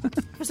more about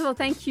that. First of all,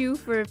 thank you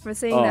for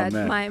saying that.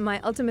 Man.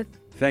 My ultimate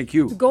Thank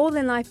you. goal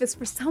in life is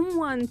for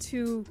someone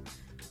to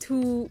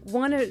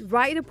want to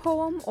write a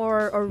poem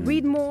or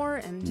read more,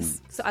 and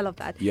just, so I love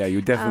that. Yeah,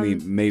 you definitely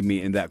made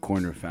me in that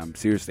corner, fam.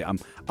 Seriously,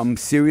 I'm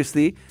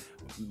seriously,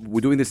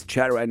 we're doing this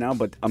chat right now,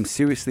 but I'm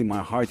seriously, my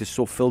heart is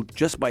so filled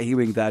just by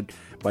hearing that,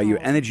 by your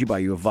energy, by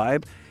your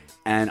vibe.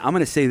 And I'm going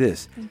to say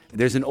this.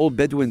 There's an old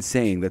Bedouin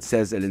saying that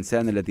says,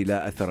 الإنسان الذي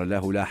لا أثر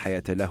له لا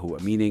حياة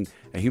له, meaning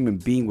a human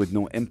being with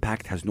no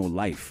impact has no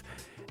life.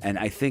 And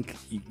I think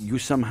you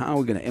somehow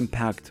are going to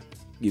impact,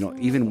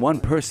 even one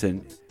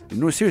person.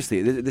 No,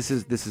 seriously, this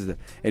is the,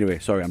 anyway,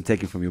 sorry, I'm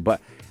taking from you. But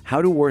how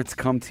do words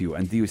come to you,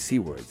 and do you see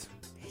words?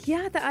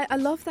 Yeah, I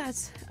love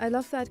that. I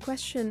love that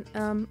question.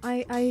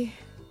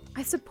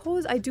 I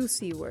suppose I do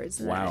see words.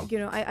 Wow.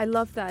 I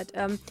love that.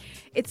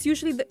 It's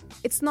usually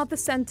it's not the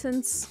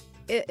sentence.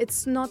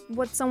 It's not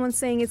what someone's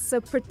saying. It's a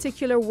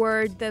particular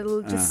word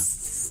that'll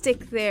just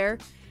stick there,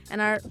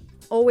 and I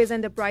always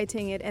end up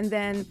writing it. And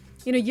then,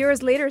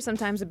 years later,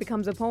 sometimes it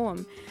becomes a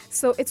poem.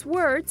 So it's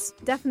words,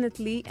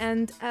 definitely.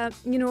 And,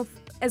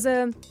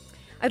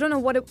 I don't know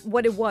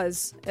what it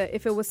was,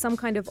 if it was some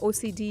kind of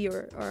OCD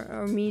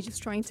or me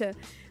just trying to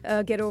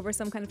get over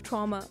some kind of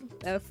trauma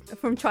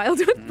from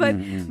childhood.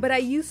 But I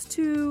used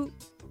to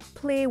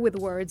play with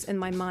words in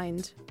my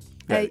mind.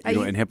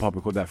 In hip hop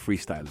we call that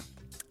freestyling.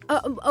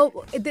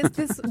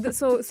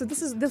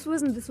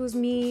 This was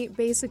me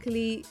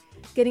basically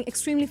getting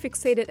extremely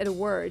fixated at a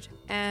word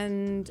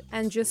and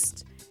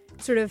just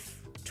sort of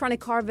trying to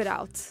carve it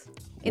out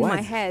in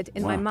my head,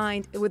 in my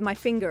mind, with my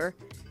finger.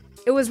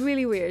 It was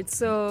really weird.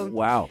 So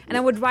wow. And I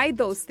would write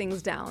those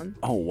things down.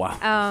 Oh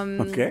wow.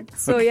 Okay.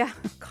 So yeah,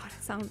 God,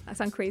 I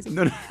sound crazy.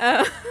 No.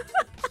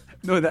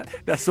 No,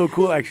 that's so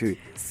cool, actually.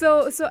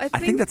 So I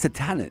think that's a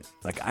talent.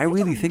 Like, I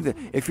really think that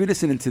if you're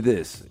listening to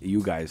this,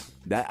 you guys,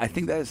 I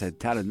think that is a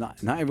talent.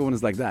 Not everyone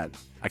is like that.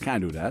 I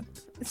can't do that.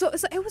 So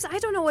it was, I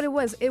don't know what it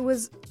was. It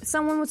was,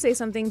 someone would say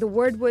something, the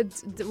word would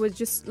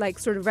just like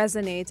sort of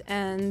resonate,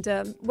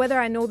 and whether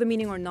I know the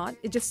meaning or not,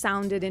 it just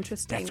sounded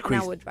interesting. That's crazy.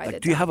 And I would write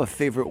it Do you down. have a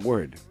favorite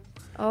word?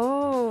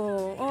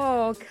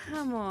 Oh,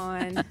 come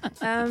on.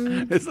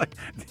 It's like,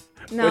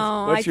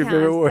 No, what's I your can't.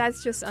 favorite word?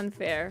 That's just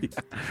unfair.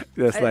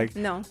 That's like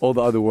no. all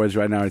the other words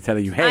right now are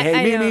telling you, hey,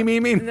 I know.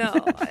 me. No,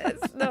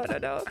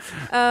 no.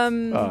 Oh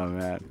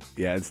man,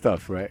 yeah, it's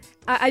tough, right?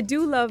 I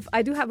do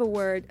have a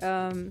word,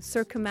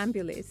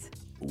 circumambulate.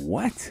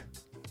 What?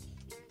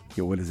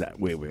 Yo, what is that?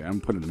 Wait,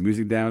 I'm putting the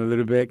music down a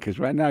little bit because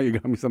right now you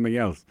got me something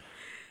else.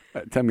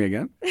 Tell me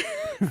again.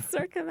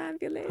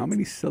 Circumambulate. How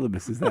many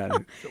syllables is that?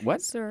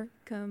 What?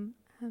 Circumambulate.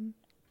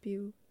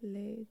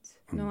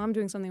 No, I'm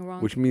doing something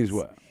wrong. Which means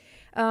what?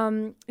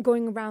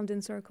 Going around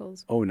in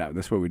circles. Oh, now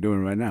that's what we're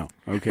doing right now.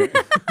 Okay.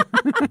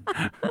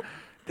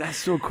 That's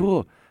so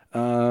cool.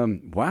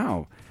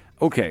 Wow.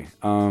 Okay.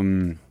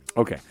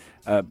 Okay.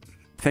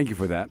 Thank you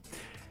for that.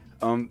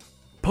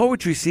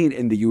 Poetry scene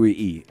in the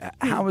UAE.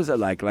 How is it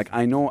like? Like,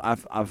 I know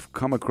I've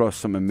come across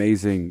some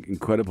amazing,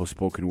 incredible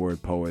spoken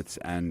word poets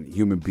and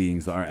human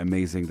beings that are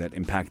amazing that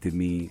impacted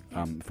me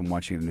from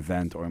watching an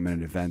event or I'm in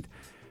an event.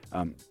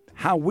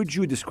 How would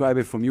you describe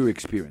it from your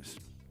experience?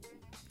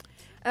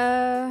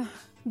 I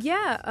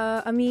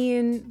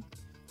mean,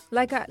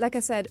 like I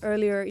said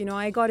earlier,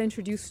 I got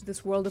introduced to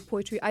this world of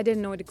poetry. I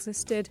didn't know it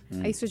existed.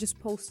 I used to just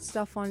post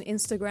stuff on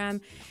Instagram,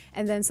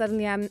 and then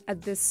suddenly I'm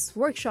at this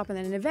workshop and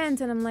then an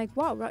event, and I'm like,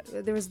 wow, right,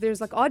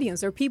 there's like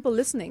audience, there are people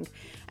listening,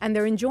 and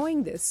they're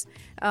enjoying this,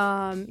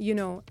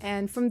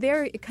 And from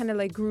there, it kind of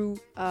like grew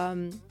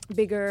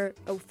bigger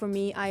for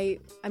me. I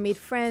made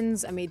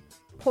friends. I made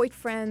poet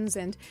friends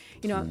and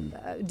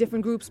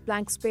different groups,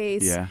 Blank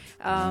Space.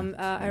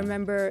 I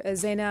remember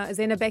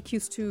Zaina Beck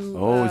used to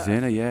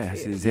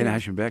Zaina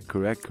Hashim Beck,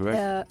 correct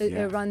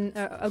run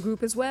a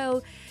group as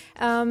well.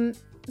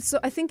 So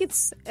I think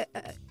it's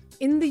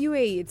in the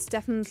UAE, it's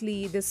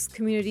definitely this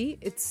community.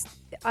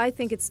 I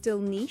think it's still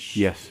niche.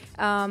 Yes.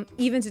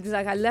 Even to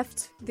like, I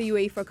left the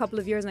UAE for a couple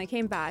of years and I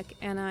came back,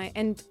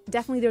 and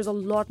definitely there's a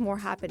lot more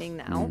happening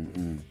now.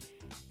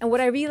 And what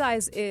I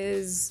realize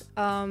is,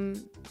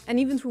 and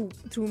even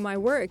through my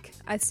work,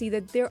 I see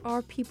that there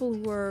are people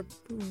who are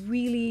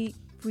really,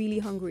 really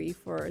hungry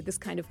for this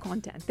kind of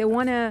content. They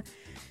want to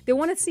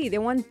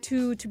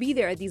to be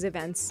there at these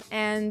events,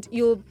 and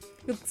you'll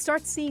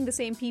start seeing the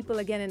same people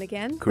again and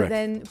again.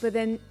 Correct. But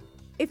then,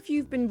 if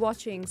you've been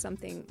watching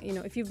something,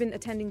 if you've been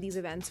attending these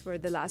events for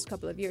the last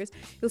couple of years,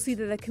 you'll see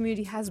that the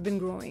community has been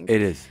growing.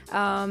 It is.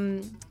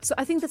 So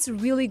I think that's a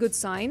really good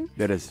sign.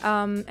 That is.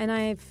 And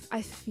I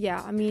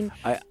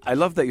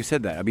love that you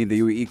said that. I mean, the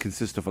UAE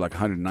consists of like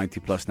 190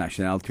 plus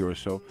nationality or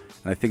so.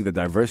 And I think the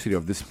diversity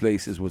of this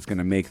place is what's going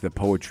to make the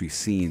poetry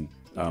scene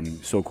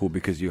so cool,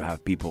 because you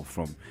have people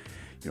from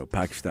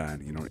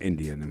Pakistan,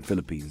 India, and then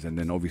Philippines, and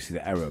then obviously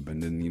the Arab,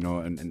 and then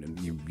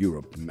and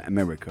Europe,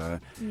 America.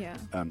 Yeah.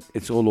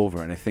 It's all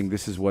over, and I think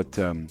this is what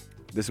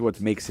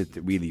makes it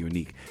really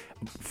unique.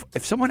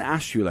 If someone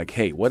asks you like,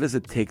 "Hey, what does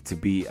it take to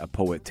be a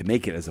poet, to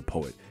make it as a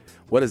poet?"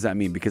 What does that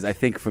mean? Because I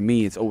think for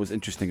me, it's always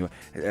interesting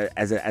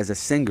as a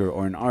singer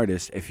or an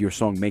artist, if your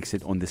song makes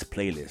it on this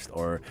playlist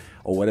or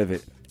whatever.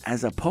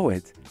 As a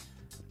poet,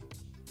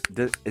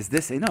 is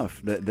this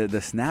enough?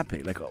 The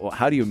snapping, like,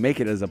 how do you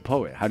make it as a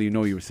poet? How do you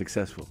know you're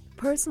successful?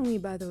 Personally,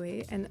 by the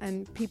way,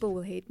 and people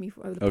will hate me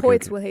for,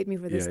 poets will hate me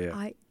for this. Yeah.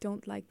 I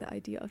don't like the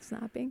idea of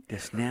snapping. The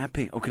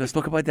snapping. Okay, let's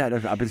talk about that.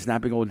 I've been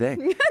snapping all day.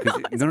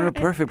 No,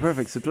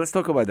 perfect. So let's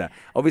talk about that.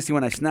 Obviously,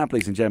 when I snap,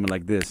 ladies and gentlemen,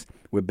 like this,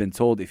 we've been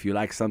told if you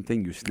like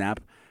something, you snap,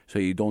 so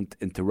you don't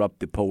interrupt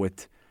the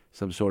poet,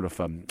 some sort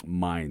of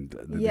mind.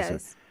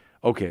 Yes.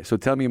 Okay, so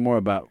tell me more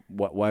about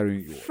why do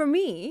you... For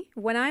me,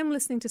 when I'm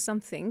listening to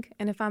something,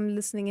 and if I'm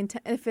listening,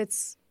 if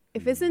it's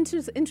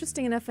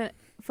interesting enough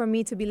for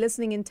me to be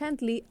listening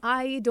intently,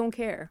 I don't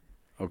care.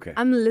 Okay.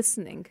 I'm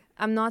listening.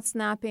 I'm not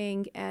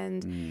snapping,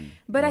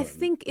 but I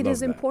think it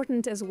is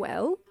important as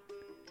well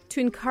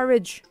to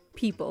encourage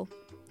people.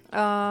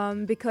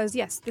 Because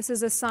yes, this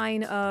is a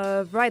sign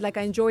of, right, like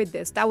I enjoyed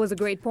this. That was a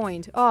great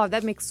point. Oh,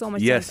 that makes so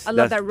much sense. I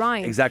love that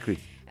rhyme. Exactly.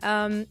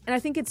 And I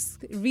think it's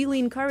really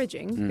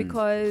encouraging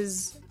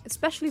because,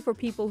 especially for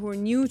people who are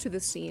new to the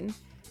scene,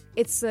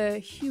 it's a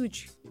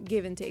huge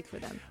give and take for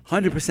them.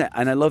 100%.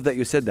 And I love that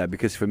you said that,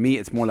 because for me,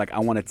 it's more like I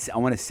want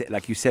to say,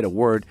 like you said, a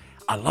word.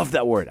 I love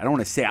that word. I don't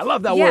want to say I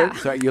love that word.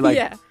 So you're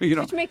like,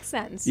 which makes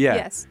sense. Yeah.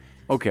 Yes.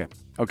 Okay.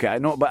 I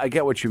know, but I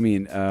get what you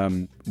mean.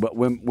 But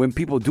when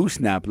people do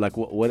snap, like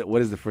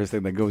what is the first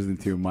thing that goes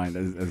into your mind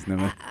as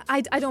Namal?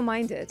 I don't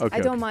mind it. Okay,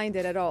 I don't mind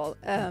it at all.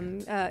 But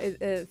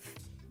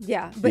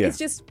it's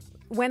just,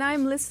 when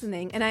I'm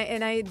listening, and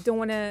I don't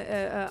want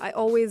to, I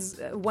always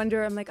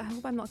wonder. I'm like, I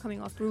hope I'm not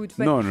coming off rude,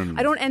 but No.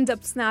 I don't end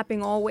up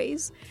snapping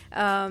always.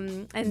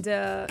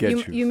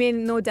 You may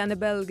know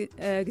Namal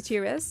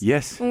Gutierrez.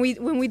 Yes. When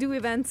we do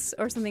events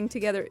or something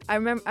together, I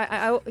remember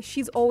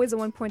she's always the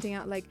one pointing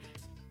out like,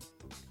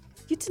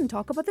 you didn't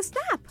talk about the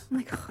snap. I'm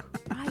like, oh,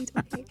 right,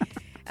 okay.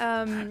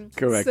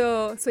 Correct.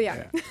 So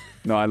yeah.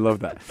 No, I love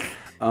that.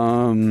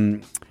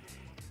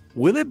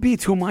 Will it be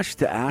too much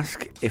to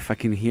ask if I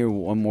can hear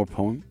one more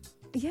poem?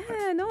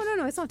 Yeah, no,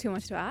 it's not too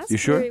much to ask. You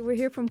sure? We're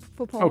here for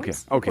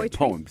poems. Okay,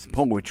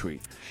 poetry.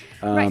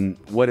 Right.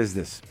 What is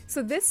this?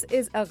 So this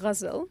is a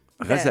ghazal.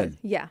 Ghazal?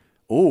 Yeah.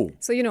 Oh.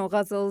 So,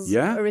 ghazals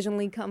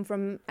originally come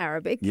from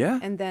Arabic. Yeah.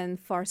 And then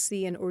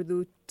Farsi and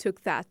Urdu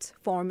took that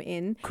form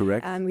in.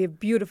 Correct. And we have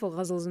beautiful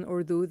ghazals in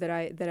Urdu that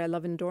I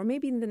love and adore.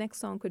 Maybe the next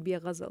song could be a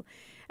ghazal.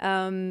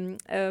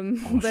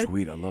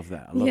 Sweet. I love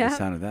that. I love the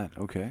sound of that.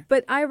 Okay.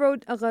 But I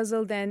wrote a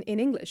ghazal then in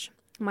English.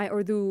 My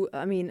Urdu,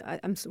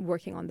 I'm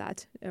working on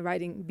that,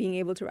 being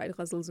able to write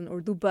ghazals in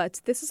Urdu.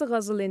 But this is a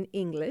ghazal in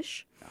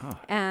English. Oh.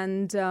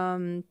 And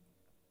No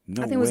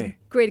I think it was a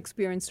great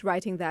experience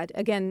writing that.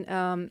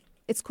 Again,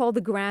 it's called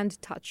The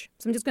Grand Touch.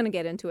 So I'm just going to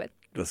get into it.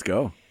 Let's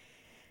go.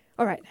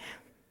 All right.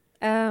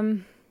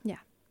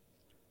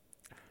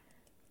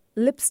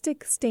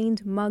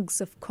 Lipstick-stained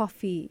mugs of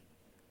coffee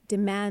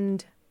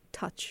demand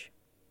touch.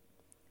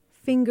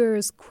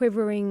 Fingers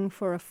quivering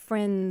for a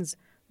friend's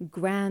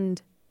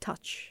grand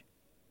touch.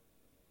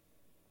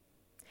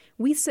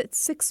 We sit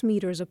 6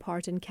 meters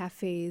apart in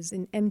cafes,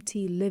 in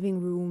empty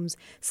living rooms,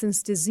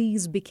 since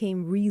disease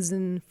became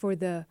reason for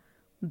the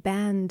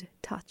banned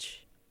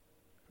touch.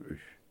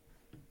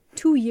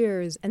 2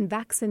 years and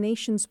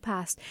vaccinations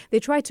passed. They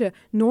try to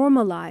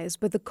normalize,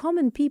 but the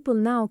common people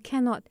now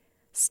cannot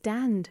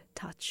stand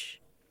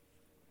touch.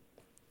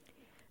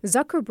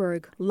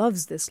 Zuckerberg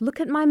loves this.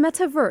 Look at my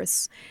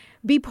metaverse.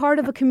 Be part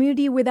of a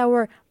community with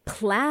our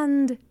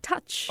planned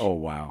touch. Oh,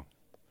 wow.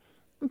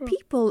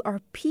 People are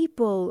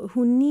people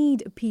who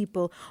need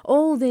people.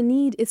 All they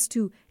need is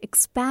to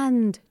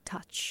expand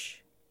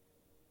touch.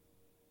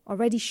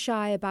 Already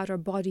shy about our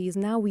bodies,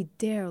 now we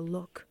dare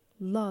look.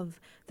 Love,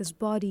 this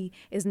body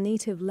is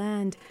native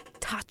land.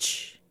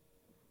 Touch.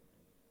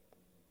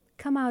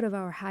 Come out of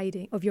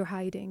your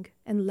hiding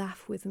and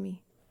laugh with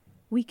me.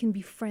 We can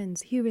be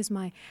friends. Here is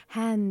my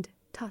hand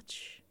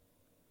touch.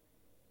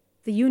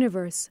 The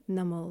universe,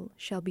 Namal,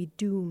 shall be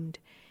doomed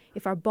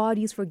if our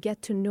bodies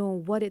forget to know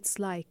what it's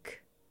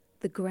like.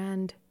 The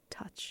grand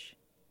touch.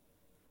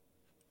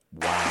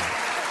 Wow.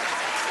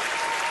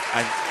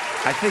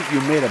 I think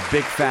you made a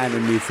big fan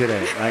of me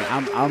today. Like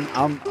I'm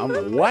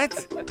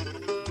what?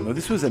 No,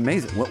 this was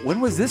amazing.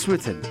 When was this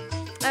written?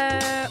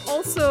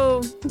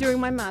 Also during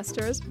my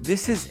master's.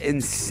 This is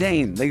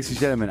insane, ladies and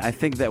gentlemen. I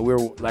think that we're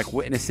like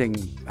witnessing,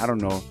 I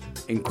don't know,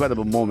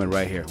 incredible moment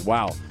right here.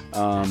 Wow.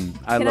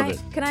 I love it.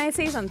 Can I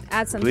say something?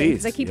 Add something?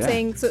 Please. Because I keep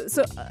saying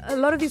so. A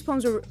lot of these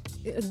poems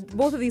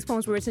both of these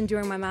poems were written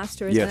during my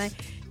master's, yes. and I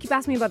keep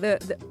asking me about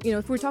the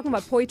if we're talking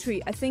about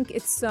poetry, I think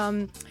it's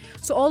so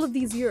all of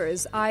these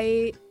years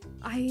I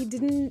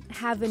didn't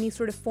have any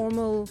sort of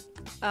formal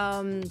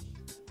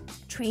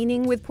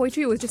training with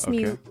poetry. It was just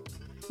me,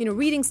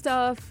 reading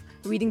stuff,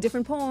 reading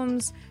different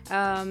poems,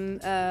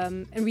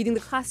 and reading the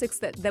classics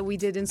that we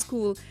did in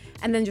school,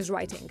 and then just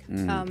writing.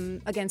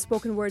 Again,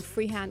 spoken word,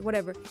 freehand,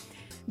 whatever.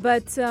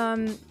 But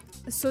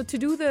so to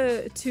do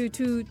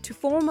to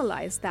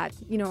formalize that,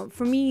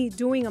 for me,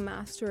 doing a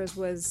master's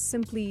was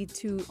simply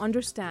to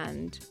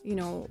understand,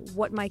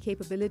 what my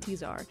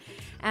capabilities are,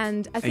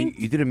 and I think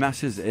you did a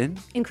master's in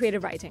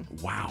creative writing.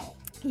 Wow.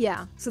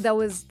 Yeah, so that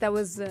was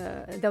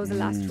the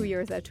last 2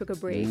 years that I took a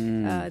break,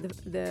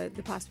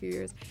 the past few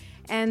years,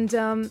 and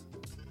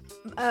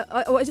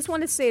I just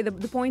want to say the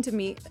point of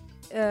me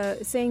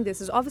saying this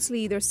is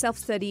obviously there's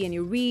self-study and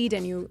you read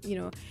and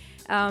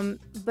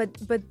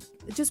but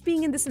just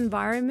being in this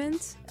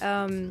environment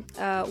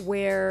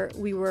where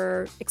we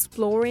were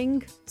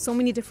exploring so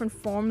many different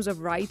forms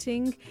of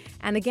writing,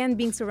 and again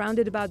being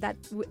surrounded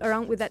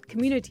around with that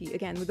community,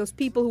 again with those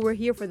people who were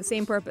here for the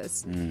same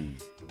purpose.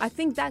 I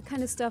think that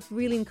kind of stuff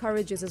really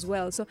encourages as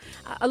well. So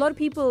a lot of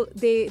people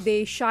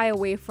they shy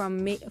away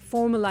from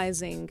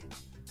formalizing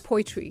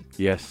poetry.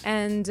 Yes.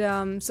 And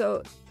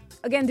so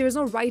again, there is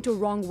no right or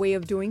wrong way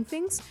of doing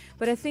things,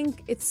 but I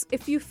think it's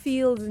if you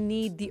feel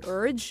the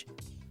urge,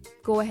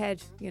 go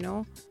ahead,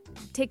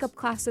 take up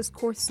classes,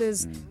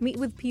 courses, meet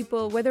with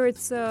people, whether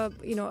it's a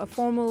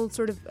formal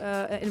sort of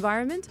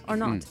environment or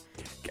not.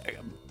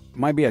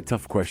 Might be a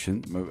tough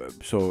question,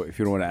 so if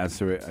you don't want to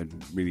answer it, I'd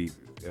really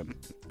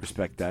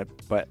respect that.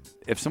 But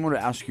if someone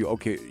would ask you,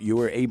 okay, you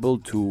were able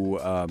to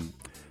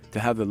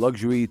have the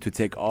luxury to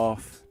take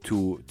off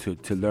to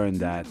learn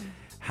that.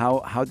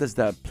 How does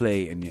that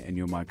play in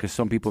your mind? Because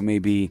some people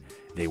maybe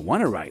they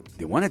want to write,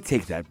 they want to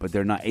take that, but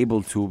they're not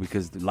able to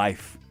because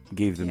life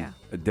gave them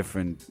a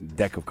different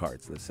deck of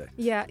cards, let's say.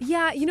 Yeah.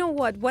 You know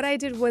what I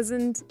did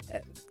wasn't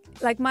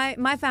like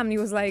my family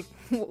was like,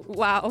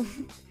 wow,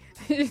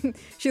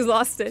 she's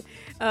lost it.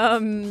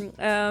 And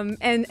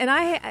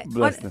I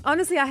Bless them.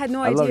 honestly, I had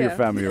no I idea. love your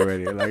family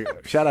already.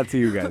 Like, shout out to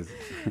you guys.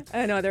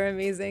 I know, they're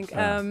amazing.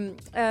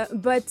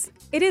 But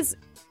it is,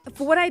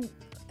 for what I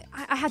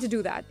had to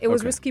do that. It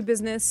was Okay. risky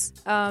business.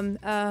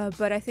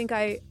 But I think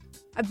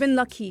I've been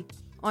lucky,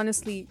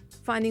 honestly,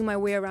 finding my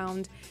way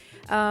around.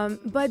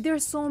 But there are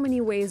so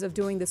many ways of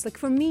doing this. Like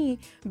for me,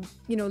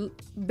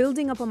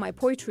 building up on my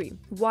poetry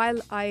while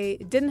I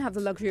didn't have the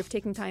luxury of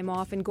taking time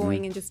off and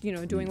going and just,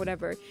 doing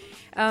whatever,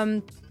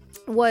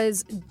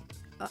 was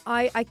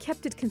I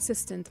kept it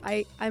consistent.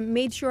 I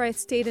made sure I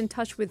stayed in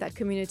touch with that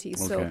community.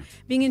 So Okay.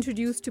 being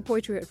introduced to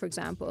Poetry, for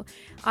example,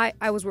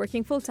 I was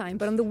working full time,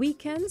 but on the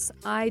weekends,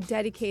 I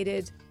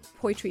dedicated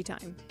poetry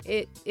time.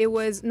 It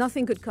was,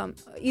 nothing could come,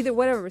 either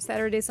whatever,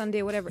 Saturday,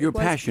 Sunday, whatever. You're it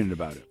was. passionate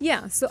about it.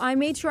 Yeah, so I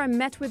made sure I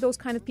met with those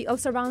kind of people. I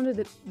was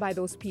surrounded by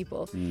those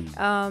people.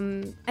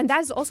 And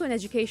that's also an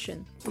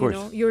education. Of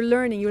course. You're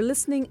learning, you're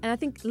listening, and I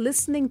think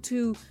listening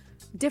to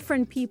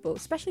different people,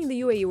 especially in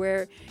the UAE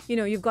where,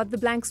 you've got the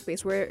blank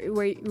space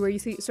where you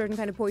see certain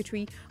kind of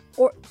poetry,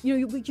 or,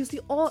 you see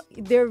all,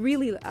 they're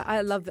really,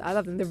 I love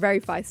them. They're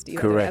very feisty.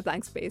 Correct. At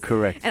blank space.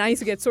 Correct. And I used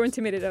to get so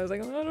intimidated. I was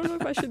like, I don't know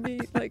if I should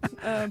be like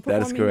performing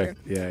That is correct.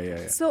 here.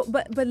 Yeah. So,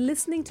 but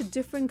listening to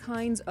different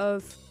kinds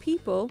of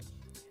people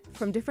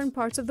from different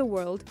parts of the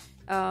world,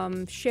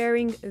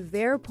 sharing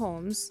their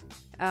poems,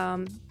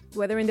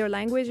 whether in their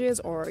languages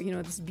or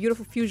this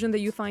beautiful fusion that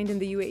you find in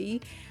the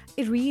UAE,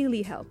 it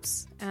really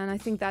helps. And I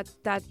think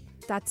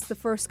that's the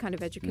first kind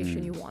of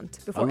education you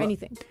want before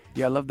anything.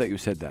 Yeah, I love that you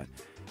said that.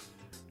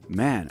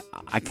 Man,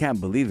 I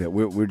can't believe it.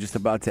 We're just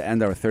about to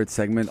end our third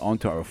segment, on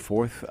to our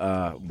fourth.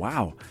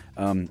 Wow.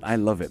 I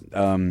love it.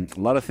 A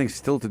lot of things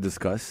still to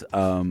discuss,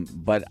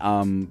 but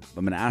I'm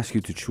going to ask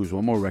you to choose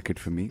one more record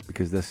for me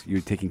because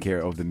you're taking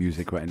care of the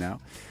music right now.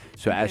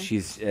 So as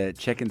she's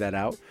checking that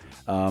out,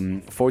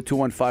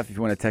 4215 if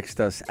you want to text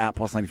us at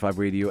Pulse 95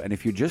 Radio. And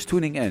if you're just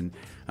tuning in,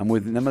 I'm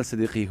with Namal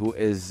Siddiqui, who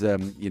is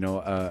an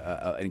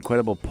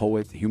incredible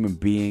poet, human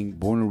being,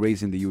 born and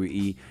raised in the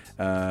UAE,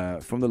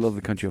 from the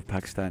lovely country of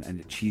Pakistan.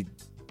 And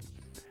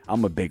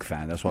I'm a big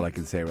fan. That's all I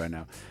can say right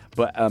now.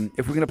 But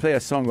if we're going to play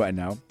a song right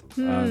now,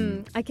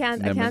 I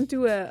can't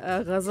do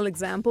a ghazal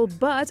example,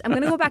 but I'm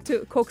going to go back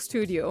to Coke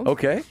Studio.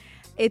 Okay.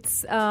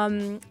 It's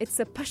a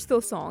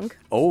Pashto song.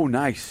 Oh,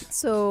 nice.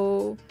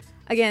 So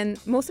again,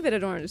 most of it I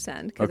don't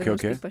understand because I don't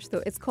Okay. speak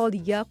Pashto. It's called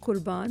Ya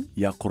Qurban.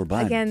 Ya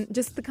Qurban. Again,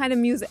 just the kind of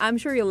music. I'm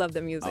sure you'll love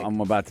the music. I'm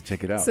about to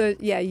check it out. So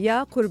yeah,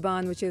 Ya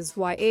Qurban, which is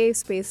YA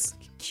space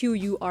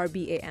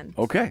QURBAN.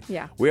 Okay.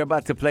 Yeah. We're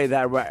about to play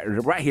that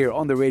right here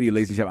on the radio,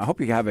 ladies and gentlemen. I hope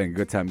you're having a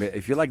good time.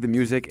 If you like the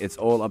music, it's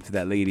all up to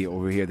that lady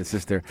over here, the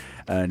sister,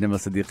 Namal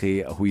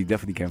Siddiqui, who you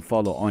definitely can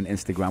follow on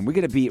Instagram. We're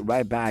going to be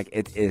right back.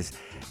 It is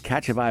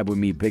Catch a Vibe with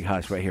me, Big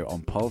House, right here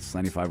on Pulse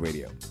 95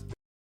 Radio.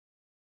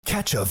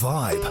 Catch a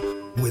Vibe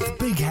with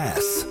Big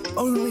Hass,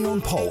 only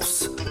on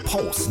Pulse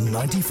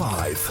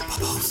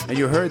 95. And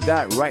you heard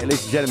that right,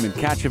 ladies and gentlemen.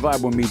 Catch a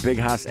Vibe with me, Big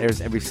House,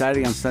 airs every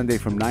Saturday and Sunday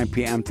from 9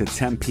 p.m. to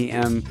 10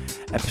 p.m.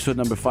 Episode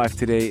number 5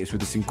 today is with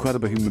this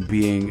incredible human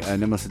being,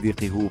 Namal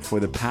Siddiqui, who for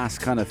the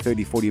past kind of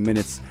 30-40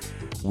 minutes,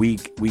 we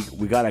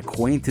got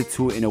acquainted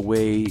to in a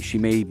way. She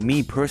made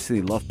me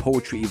personally love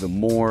poetry even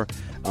more.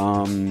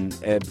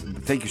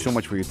 Thank you so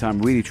much for your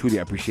time. Really, truly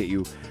appreciate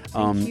you.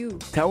 Thank you.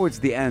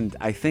 Towards the end,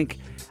 I think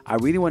I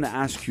really want to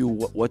ask you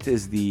what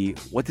is the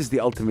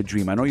ultimate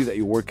dream? I know that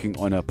you're working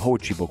on a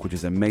poetry book, which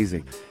is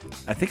amazing.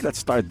 I think let's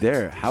start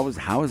there. How is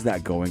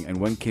that going,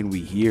 and when can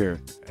we hear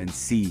and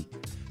see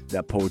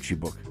that poetry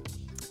book?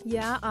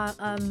 Yeah,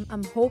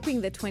 I'm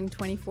hoping that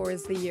 2024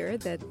 is the year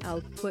that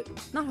I'll put.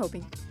 Not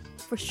hoping,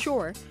 for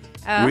sure.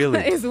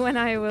 Really? Is when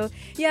I will.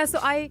 Yeah.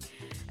 So I've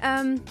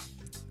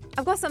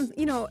got some.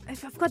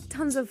 I've got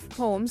tons of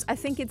poems. I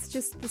think it's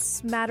just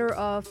this matter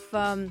of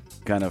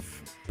kind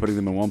of putting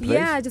them in one place.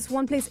 Yeah, just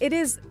one place.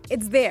 It's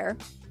there.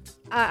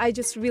 I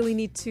just really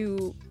need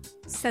to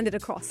send it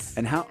across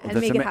and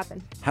make it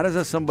happen. How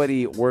does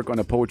somebody work on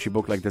a poetry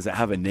book? Like, does it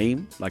have a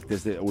name? Like,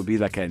 would be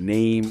like a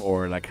name,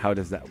 or like how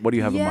does that? What do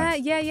you have in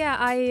mind?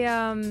 Yeah.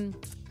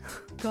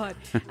 God,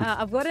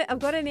 I've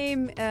got a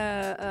name in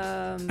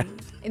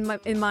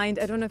mind.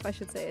 I don't know if I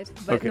should say it,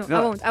 but okay.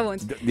 no, I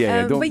won't.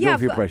 Don't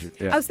feel pressured.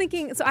 Yeah. I was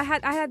thinking. So I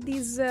had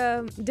these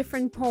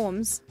different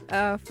poems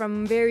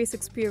from various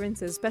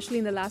experiences, especially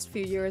in the last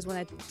few years when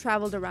I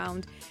traveled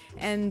around,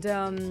 and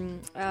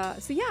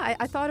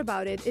I thought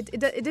about it. It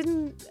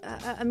didn't.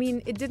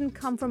 It didn't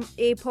come from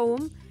a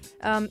poem.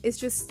 It's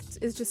just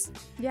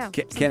yeah.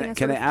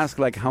 Can I ask,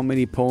 like, how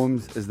many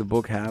poems does the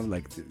book have?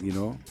 Like,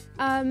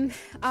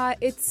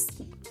 it's.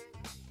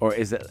 Or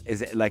is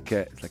it like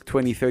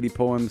 20, 30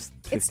 poems?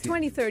 15? It's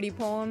 20, 30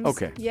 poems.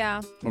 Okay.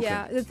 Yeah. Okay.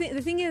 Yeah. The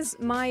thing is,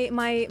 my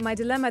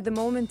dilemma at the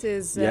moment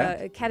is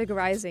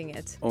categorizing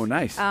it. Oh,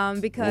 nice.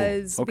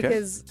 Because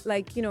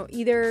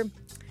either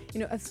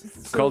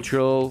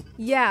cultural.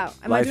 Yeah.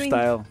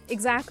 Lifestyle.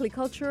 Exactly,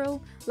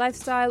 cultural,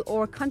 lifestyle,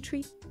 or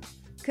country.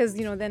 Because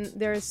then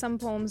there are some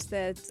poems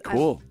that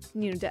cool.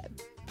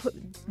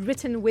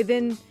 written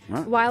within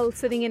while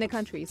sitting in a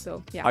country.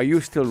 So yeah. Are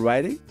you still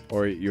writing,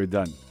 or you're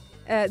done?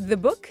 The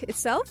book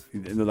itself?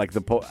 Like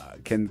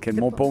can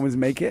more poems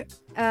make it?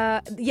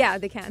 Yeah,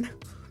 they can.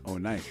 Oh,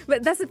 nice.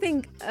 But that's the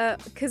thing,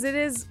 because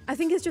I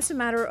think it's just a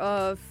matter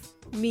of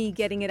me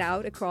getting it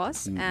out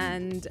across,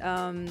 and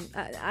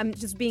I'm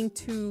just being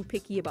too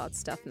picky about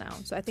stuff now.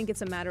 So I think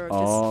it's a matter of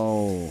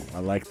just... I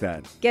like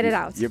that. Get it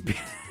out.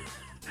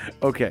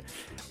 Okay.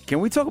 Can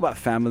we talk about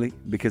family?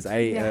 Because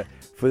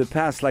for the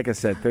past, like I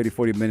said, 30,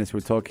 40 minutes, we're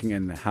talking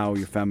and how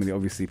your family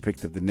obviously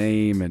picked up the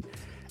name and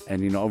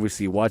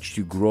obviously watched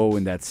you grow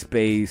in that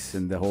space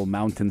and the whole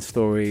mountain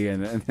story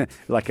and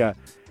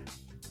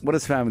what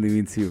does family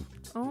mean to you?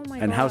 Oh my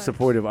God. And how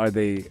supportive are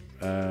they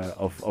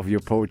of your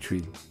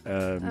poetry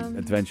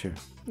adventure?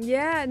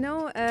 Yeah,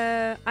 no,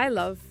 I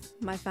love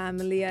my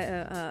family,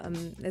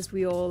 as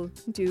we all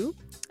do.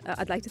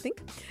 I'd like to think,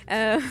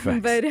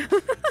 but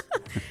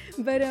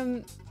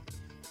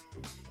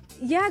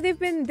yeah, they've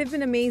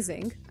been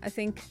amazing. I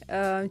think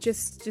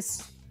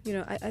just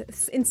I,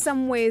 in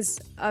some ways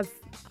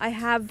I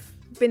have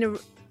been a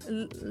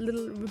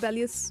little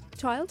rebellious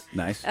child.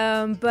 Nice.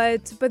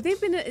 But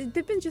they've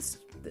been just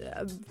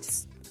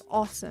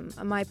awesome.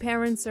 My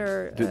parents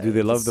are. Do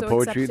they love the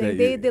poetry?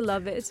 They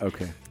love it.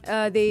 Okay.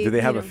 Do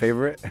they have a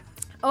favorite?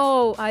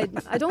 Oh, I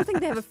don't think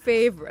they have a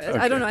favorite. Okay.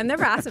 I don't know. I've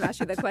never asked them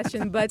actually that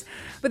question. But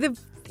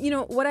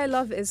what I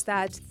love is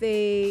that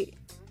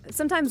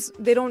sometimes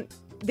they don't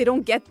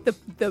get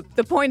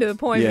the point of the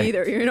poem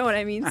either. You know what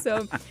I mean?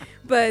 So,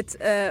 but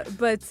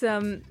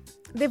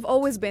they've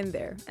always been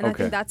there, and I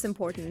think that's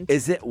important.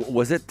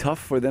 Was it tough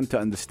for them to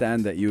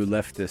understand that you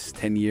left this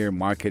 10-year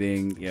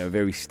marketing,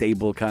 very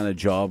stable kind of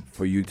job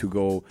for you to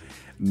go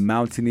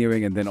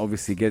mountaineering and then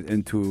obviously get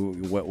into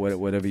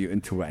whatever you're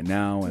into right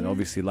now, and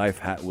obviously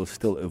life will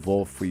still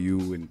evolve for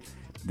you, and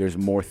there's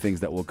more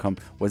things that will come.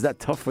 Was that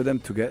tough for them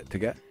to get?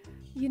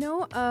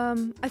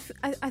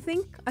 I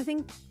think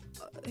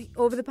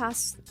over the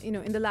past,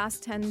 in the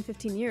last 10,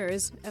 15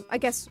 years, I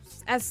guess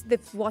as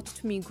they've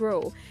watched me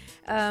grow,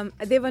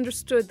 they've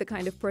understood the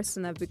kind of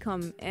person I've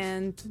become.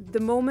 And the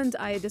moment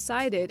I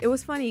decided, it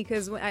was funny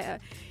because I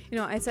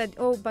said,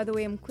 oh, by the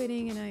way, I'm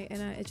quitting,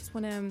 and I just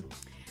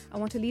I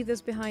want to leave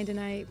this behind, and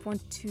I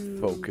want to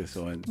focus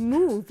on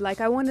move.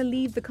 Like I want to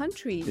leave the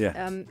country,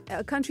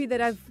 a country that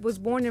I was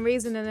born and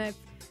raised in, and I've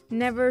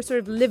never sort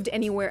of lived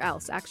anywhere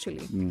else. Actually,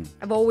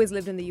 I've always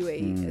lived in the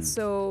UAE.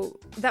 So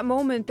that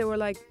moment, they were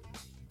like,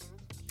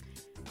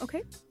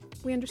 okay,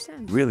 we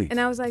understand. Really? And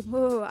I was like,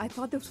 whoa, I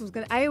thought this was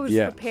I was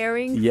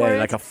preparing for it. Yeah,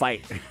 like a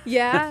fight.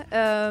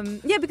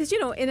 Because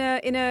in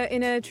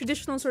a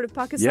traditional sort of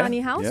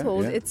Pakistani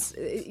household, it's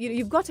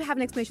you've got to have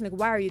an explanation, like,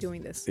 why are you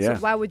doing this? Yeah.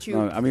 So why would you?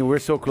 I mean, we're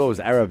so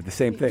close. Arab, the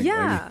same thing.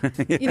 Yeah.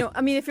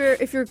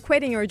 If you're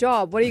quitting your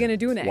job, what are you going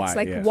to do next?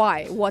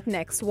 Why? What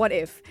next? What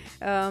if?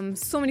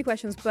 So many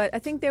questions. But I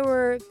think they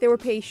were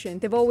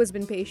patient. They've always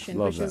been patient,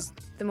 which is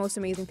the most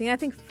amazing thing. I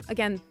think,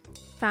 again,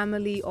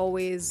 family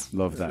always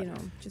love that.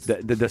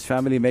 Does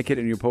family make it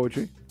in your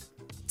poetry?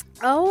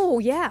 Oh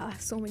yeah,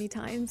 so many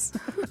times.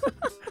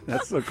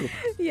 That's so cool.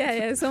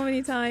 Yeah, so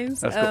many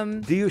times. That's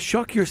cool. Do you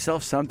shock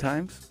yourself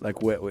sometimes?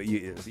 Like what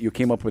you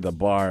came up with a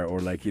bar,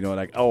 or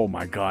oh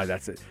my God,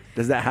 that's it.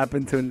 Does that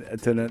happen to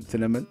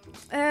Namal?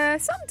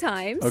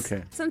 Sometimes.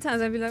 Okay.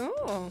 Sometimes I'd be like,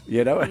 oh,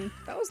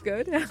 that was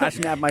good. I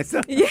snap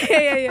myself.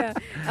 Yeah.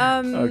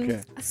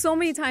 Okay. So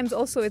many times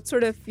also it's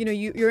sort of,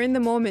 you're in the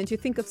moment, you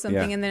think of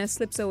something and then it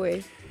slips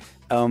away.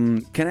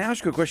 Can I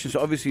ask you a question? So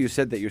obviously you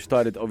said that you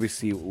started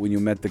obviously when you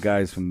met the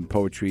guys from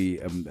poetry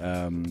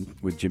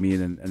with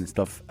Jamil and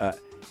stuff.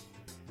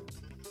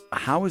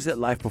 How is it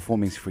live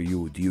performance for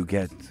you? Do you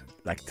get,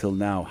 till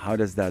now, how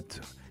does that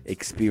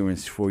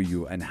experience for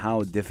you, and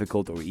how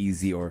difficult or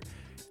easy, or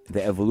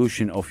the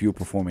evolution of you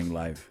performing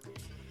live?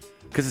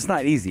 Because it's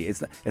not easy.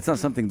 It's not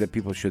something that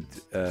people should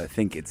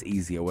think it's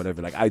easy or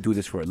whatever. I do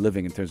this for a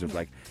living in terms of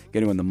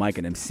getting on the mic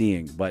and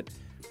emceeing, but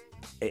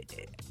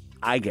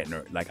I get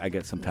I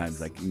get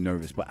sometimes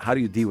nervous. But how do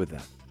you deal with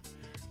that?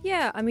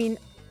 Yeah, I mean,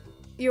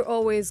 you're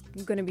always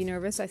going to be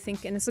nervous, I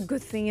think, and it's a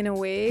good thing in a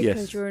way,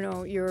 because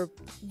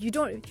you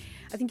don't.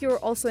 I think you're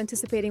also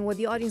anticipating what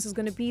the audience is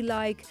going to be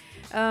like.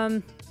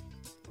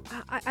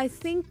 I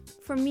think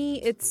for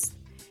me, it's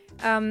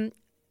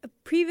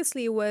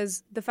previously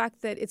was the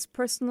fact that it's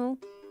personal,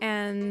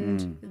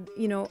 and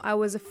I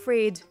was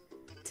afraid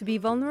to be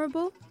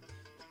vulnerable.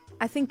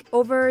 I think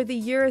over the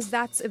years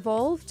that's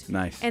evolved.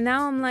 Nice. And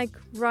now I'm like,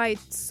 right,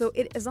 so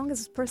as long as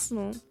it's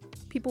personal,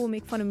 people will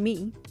make fun of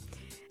me.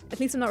 At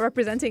least I'm not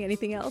representing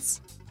anything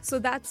else.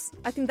 So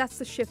I think that's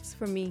the shift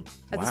for me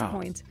at this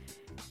point.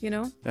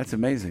 That's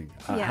amazing.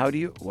 How do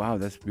you? Wow,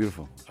 that's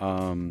beautiful.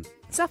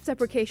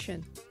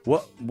 Self-deprecation.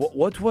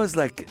 What was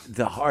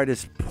the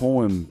hardest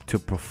poem to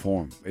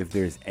perform, if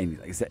there's any?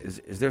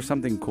 Is there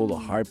something called a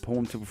hard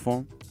poem to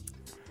perform?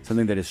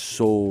 Something that is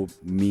so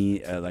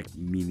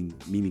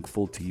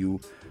meaningful to you?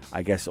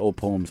 I guess all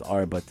poems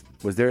are, but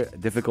was there a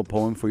difficult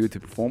poem for you to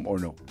perform, or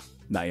no?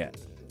 Not yet.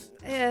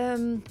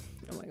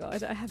 Oh my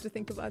God, I have to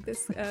think about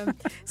this.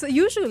 So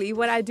usually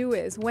what I do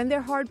is when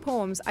they're hard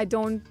poems,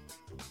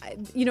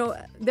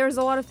 there's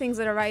a lot of things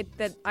that I write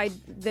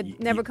that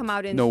never come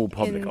out into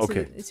public.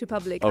 Okay.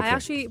 I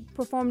actually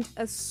performed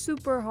a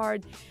super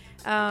hard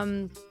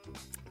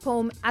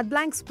poem at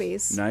blank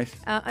space. Nice.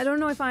 I don't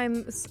know if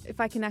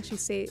I can actually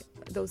say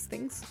those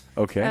things.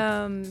 Okay.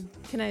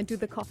 Can I do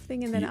the cough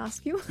thing and then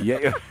ask you?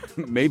 Yeah,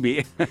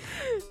 maybe.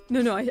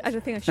 No, I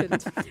don't think I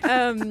shouldn't.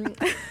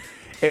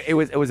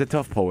 It was a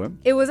tough poem.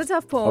 It was a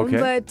tough poem, okay.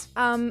 But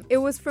it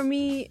was for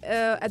me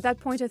at that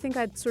point. I think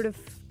I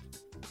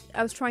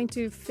was trying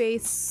to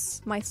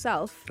face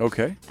myself.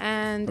 Okay.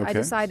 And I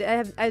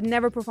decided I'd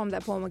never performed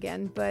that poem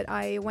again. But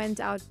I went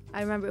out.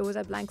 I remember it was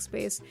at blank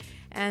space,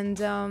 and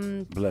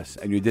bless.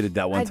 And you did it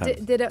that one time. I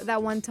did it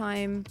that one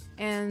time,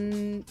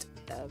 and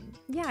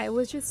it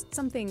was just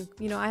something.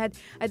 I had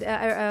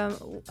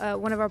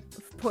one of our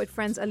poet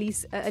friends,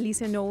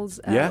 Alicia Knowles,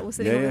 was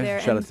sitting over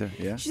there. Shout out to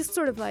her. She just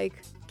sort of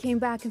came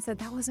back and said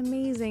that was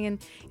amazing. And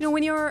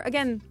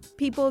when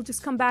people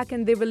just come back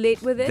and they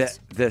relate with it.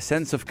 The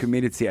sense of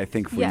community, I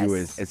think, for you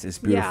is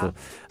beautiful.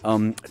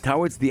 Yeah.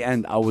 Towards the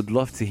end, I would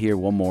love to hear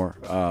one more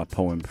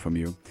poem from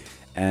you.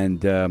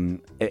 And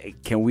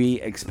can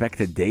we expect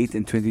a date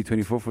in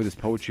 2024 for this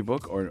poetry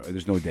book, or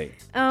there's no date?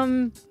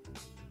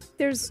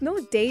 There's no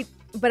date,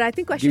 but I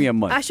think Give me a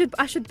month.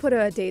 I should put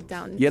a date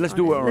down. Yeah, let's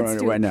do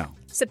it right now.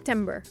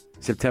 September.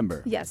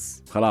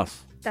 Yes.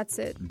 Khalas. That's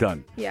it.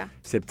 Done. Yeah.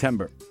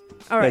 September.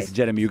 All right. Ladies and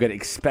gentlemen, you can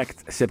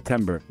expect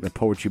September, the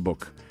poetry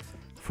book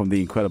from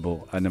the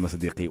incredible Namal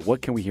Siddiqui.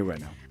 What can we hear right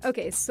now?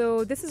 Okay,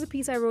 so this is a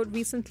piece I wrote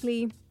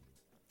recently,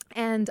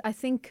 and I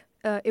think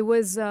it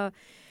was. I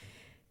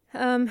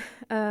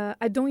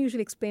don't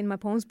usually explain my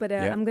poems, but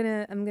I'm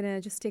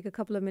gonna just take a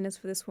couple of minutes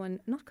for this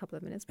one. Not a couple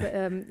of minutes, but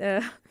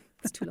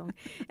it's too long.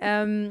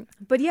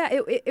 But yeah,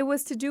 it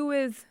was to do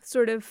with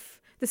sort of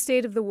the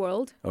state of the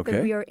world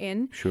that we are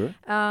in. Sure.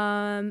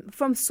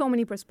 From so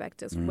many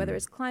perspectives, whether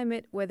it's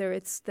climate, whether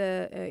it's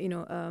the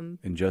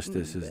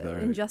injustices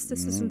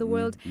in the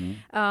world.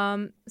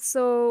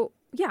 So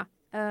yeah.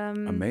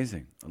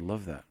 Amazing. I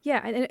love that.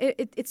 Yeah, and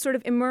it sort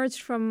of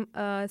emerged from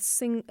a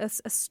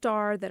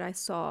star that I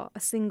saw, a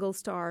single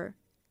star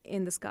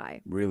in the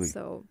sky. Really?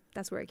 So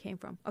that's where it came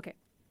from. Okay.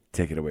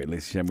 Take it away.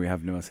 Ladies and gentlemen, we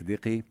have Namal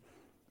Siddiqui.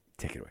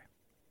 Take it away.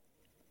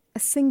 A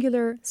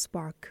singular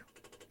spark,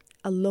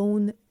 a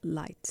lone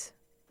light,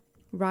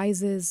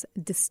 rises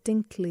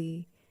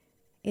distinctly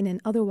in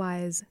an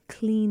otherwise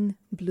clean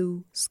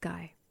blue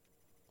sky.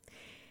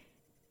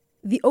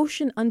 The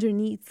ocean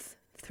underneath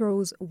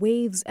throws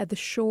waves at the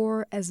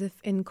shore as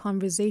if in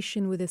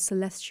conversation with a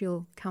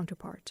celestial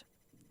counterpart.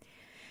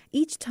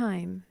 Each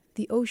time,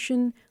 the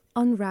ocean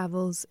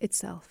unravels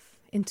itself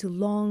into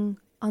long,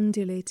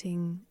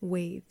 undulating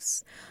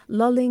waves,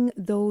 lulling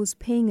those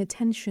paying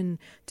attention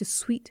to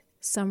sweet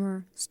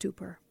summer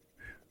stupor.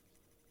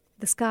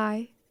 The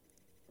sky,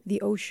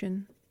 the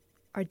ocean,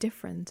 are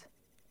different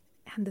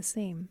and the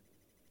same,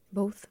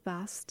 both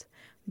vast,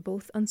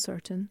 both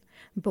uncertain,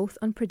 both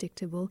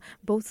unpredictable,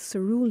 both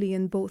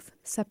cerulean, both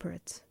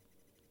separate.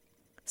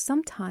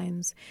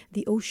 Sometimes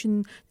the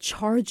ocean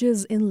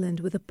charges inland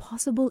with a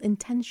possible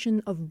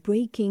intention of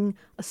breaking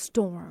a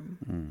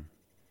storm,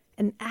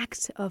 an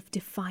act of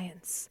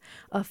defiance,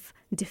 of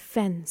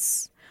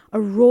defense, a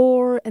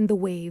roar in the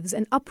waves,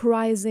 an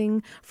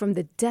uprising from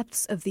the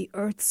depths of the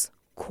earth's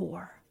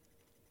core.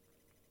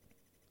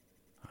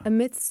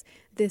 Amidst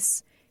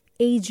this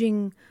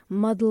aging,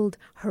 muddled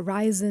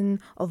horizon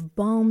of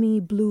balmy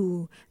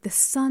blue, the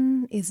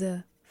sun is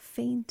a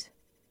faint,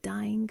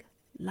 dying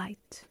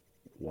light.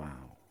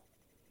 Wow.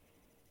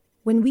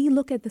 When we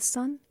look at the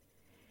sun,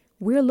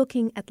 we're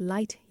looking at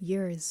light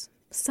years.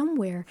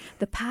 Somewhere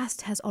the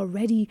past has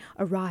already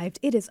arrived.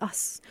 It is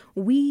us.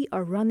 We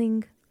are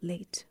running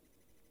late.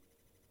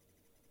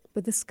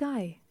 But the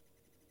sky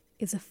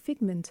is a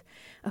figment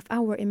of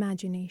our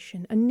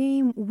imagination, a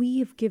name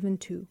we've given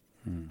to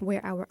where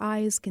our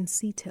eyes can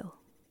see till.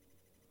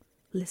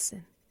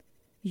 Listen,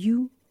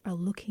 you are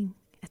looking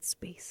at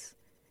space,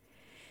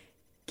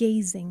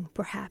 gazing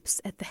perhaps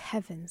at the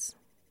heavens,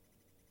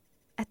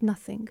 at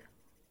nothing,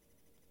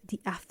 the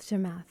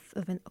aftermath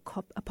of an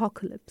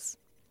apocalypse,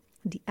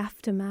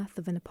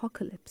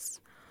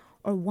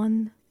 or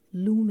one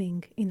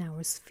looming in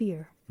our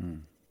sphere,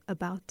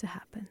 about to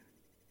happen.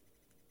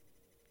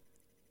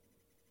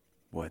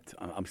 What?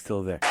 I'm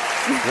still there.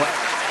 What?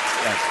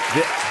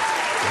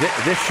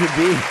 This should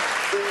be...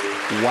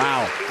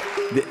 Wow.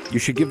 You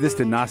should give this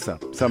to NASA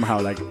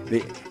somehow.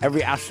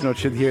 Every astronaut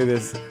should hear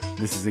this.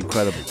 This is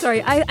incredible.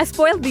 Sorry, I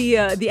spoiled the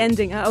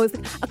ending. I was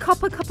like,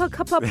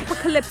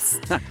 apocalypse.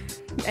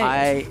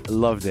 I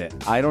loved it.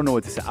 I don't know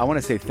what to say. I want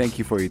to say thank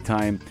you for your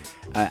time.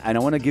 And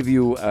I want to give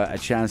you a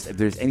chance, if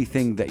there's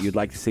anything that you'd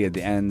like to say at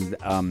the end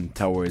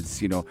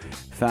towards,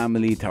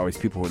 family, towards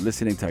people who are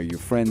listening, towards your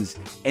friends.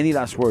 Any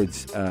last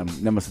words,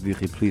 Namal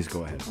Siddiqui, please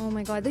go ahead. Oh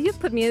my God, you've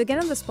put me again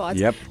on the spot.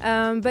 Yep.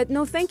 But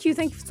no, thank you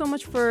so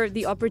much for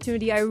the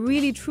opportunity. I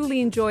really,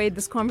 truly enjoyed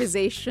this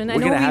conversation. We're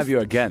going to have you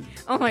again.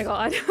 Oh my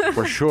God.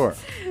 For sure.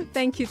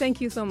 Thank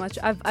you so much.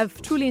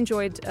 I've truly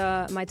enjoyed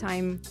my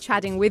time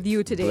chatting with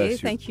you today. Bless you.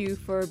 Thank you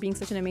for being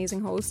such an amazing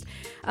host.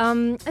 I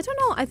don't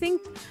know.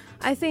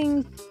 I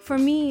think for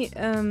me,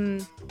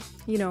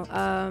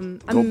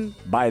 Go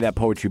buy that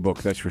poetry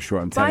book, that's for sure.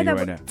 I'm telling you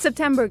right now.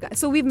 September, guys.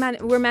 So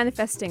we're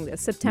manifesting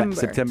this September.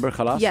 September,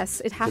 khalas?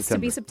 Yes, it has to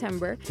be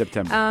September.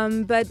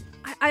 September. But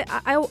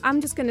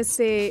I'm just gonna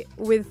say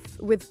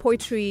with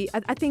poetry,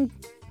 I think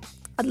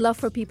I'd love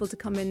for people to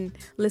come and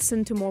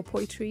listen to more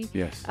poetry.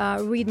 Yes.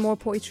 Read more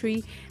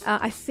poetry.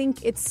 I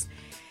think it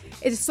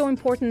is so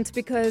important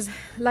because,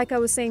 like I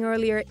was saying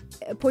earlier,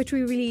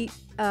 poetry really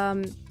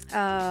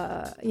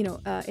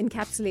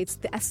encapsulates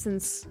the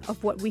essence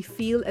of what we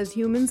feel as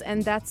humans,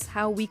 and that's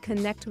how we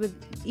connect with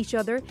each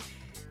other.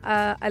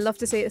 I love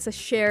to say it's a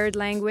shared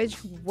language,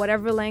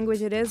 whatever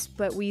language it is,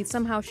 but we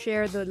somehow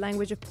share the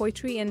language of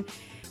poetry, and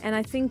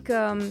I think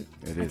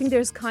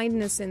there's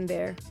kindness in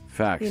there.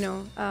 Facts.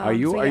 Are So,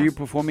 yeah. you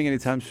performing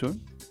anytime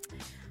soon?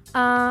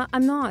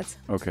 I'm not.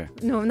 Okay.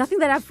 No, nothing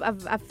that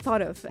I've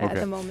thought of at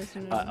the moment.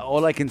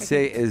 All I can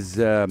say is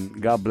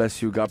God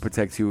bless you, God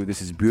protect you.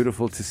 This is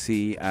beautiful to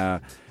see.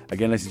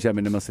 Again, ladies and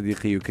gentlemen, Namal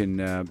Siddiqui, you can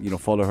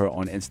follow her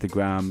on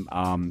Instagram.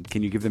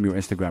 Can you give them your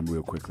Instagram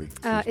real quickly?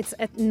 It's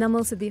at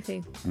Namal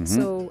Siddiqui.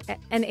 So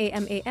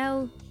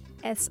Namal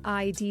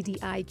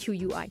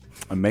Siddiqui.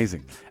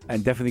 Amazing.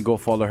 And definitely go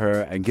follow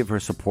her and give her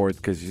support,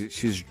 because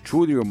she's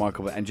truly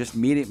remarkable. And just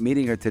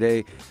meeting her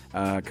today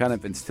kind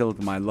of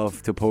instilled my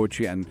love to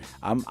poetry, and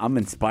I'm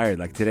inspired.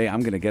 Like today, I'm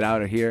going to get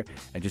out of here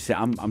and just say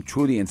I'm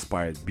truly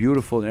inspired.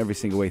 Beautiful in every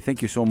single way.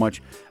 Thank you so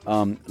much.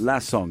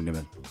 Last song,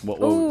 Namal. What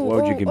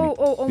would you give me?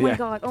 My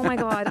God. Oh my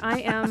God.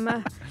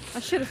 I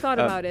should have thought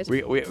about it.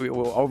 We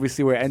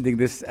obviously we're ending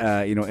this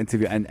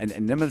interview, and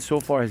Namal so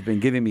far has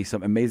been giving me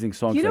some amazing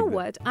songs. You know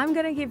what? I'm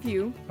going to give you.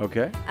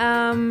 Okay.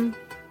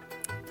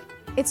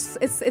 It's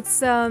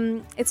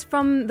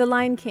from The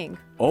Lion King.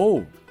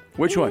 Oh,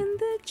 which one? In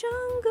the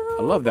jungle.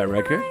 I love that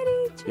record.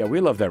 Yeah,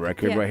 we love that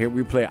record right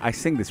here. I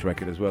sing this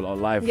record as well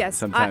on live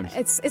sometimes.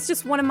 It's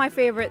just one of my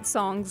favorite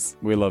songs.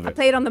 We love it. I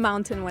play it on the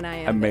mountain when I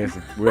am.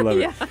 Amazing. We love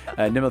it.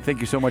 Namal,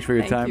 thank you so much for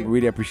your time. You.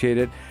 Really appreciate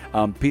it.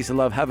 Peace and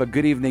love. Have a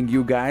good evening,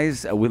 you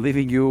guys. We're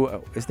leaving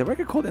you. Is the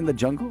record called In the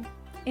Jungle?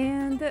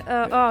 And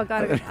oh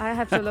God, I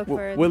have to look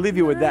for it. We'll leave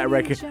you with that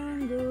record.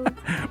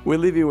 We'll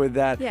leave you with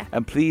that. Yeah.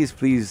 And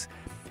please,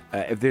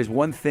 if there's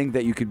one thing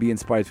that you could be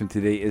inspired from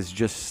today, is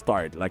just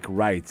start,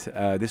 write.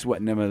 This is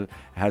what Namal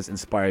has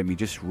inspired me.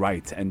 Just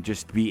write and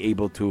just be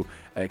able to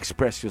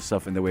express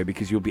yourself in the way,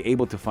 because you'll be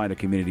able to find a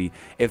community.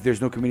 If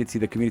there's no community,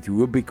 the community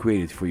will be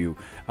created for you.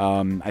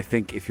 I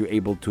think if you're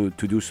able to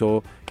do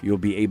so, you'll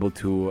be able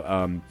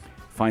to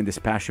find this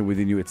passion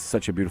within you. It's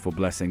such a beautiful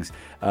blessings.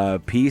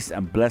 Peace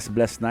and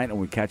blessed night, and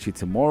we'll catch you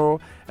tomorrow.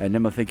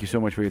 Namal, thank you so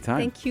much for your time.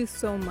 Thank you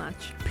so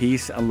much.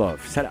 Peace and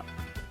love. Set up.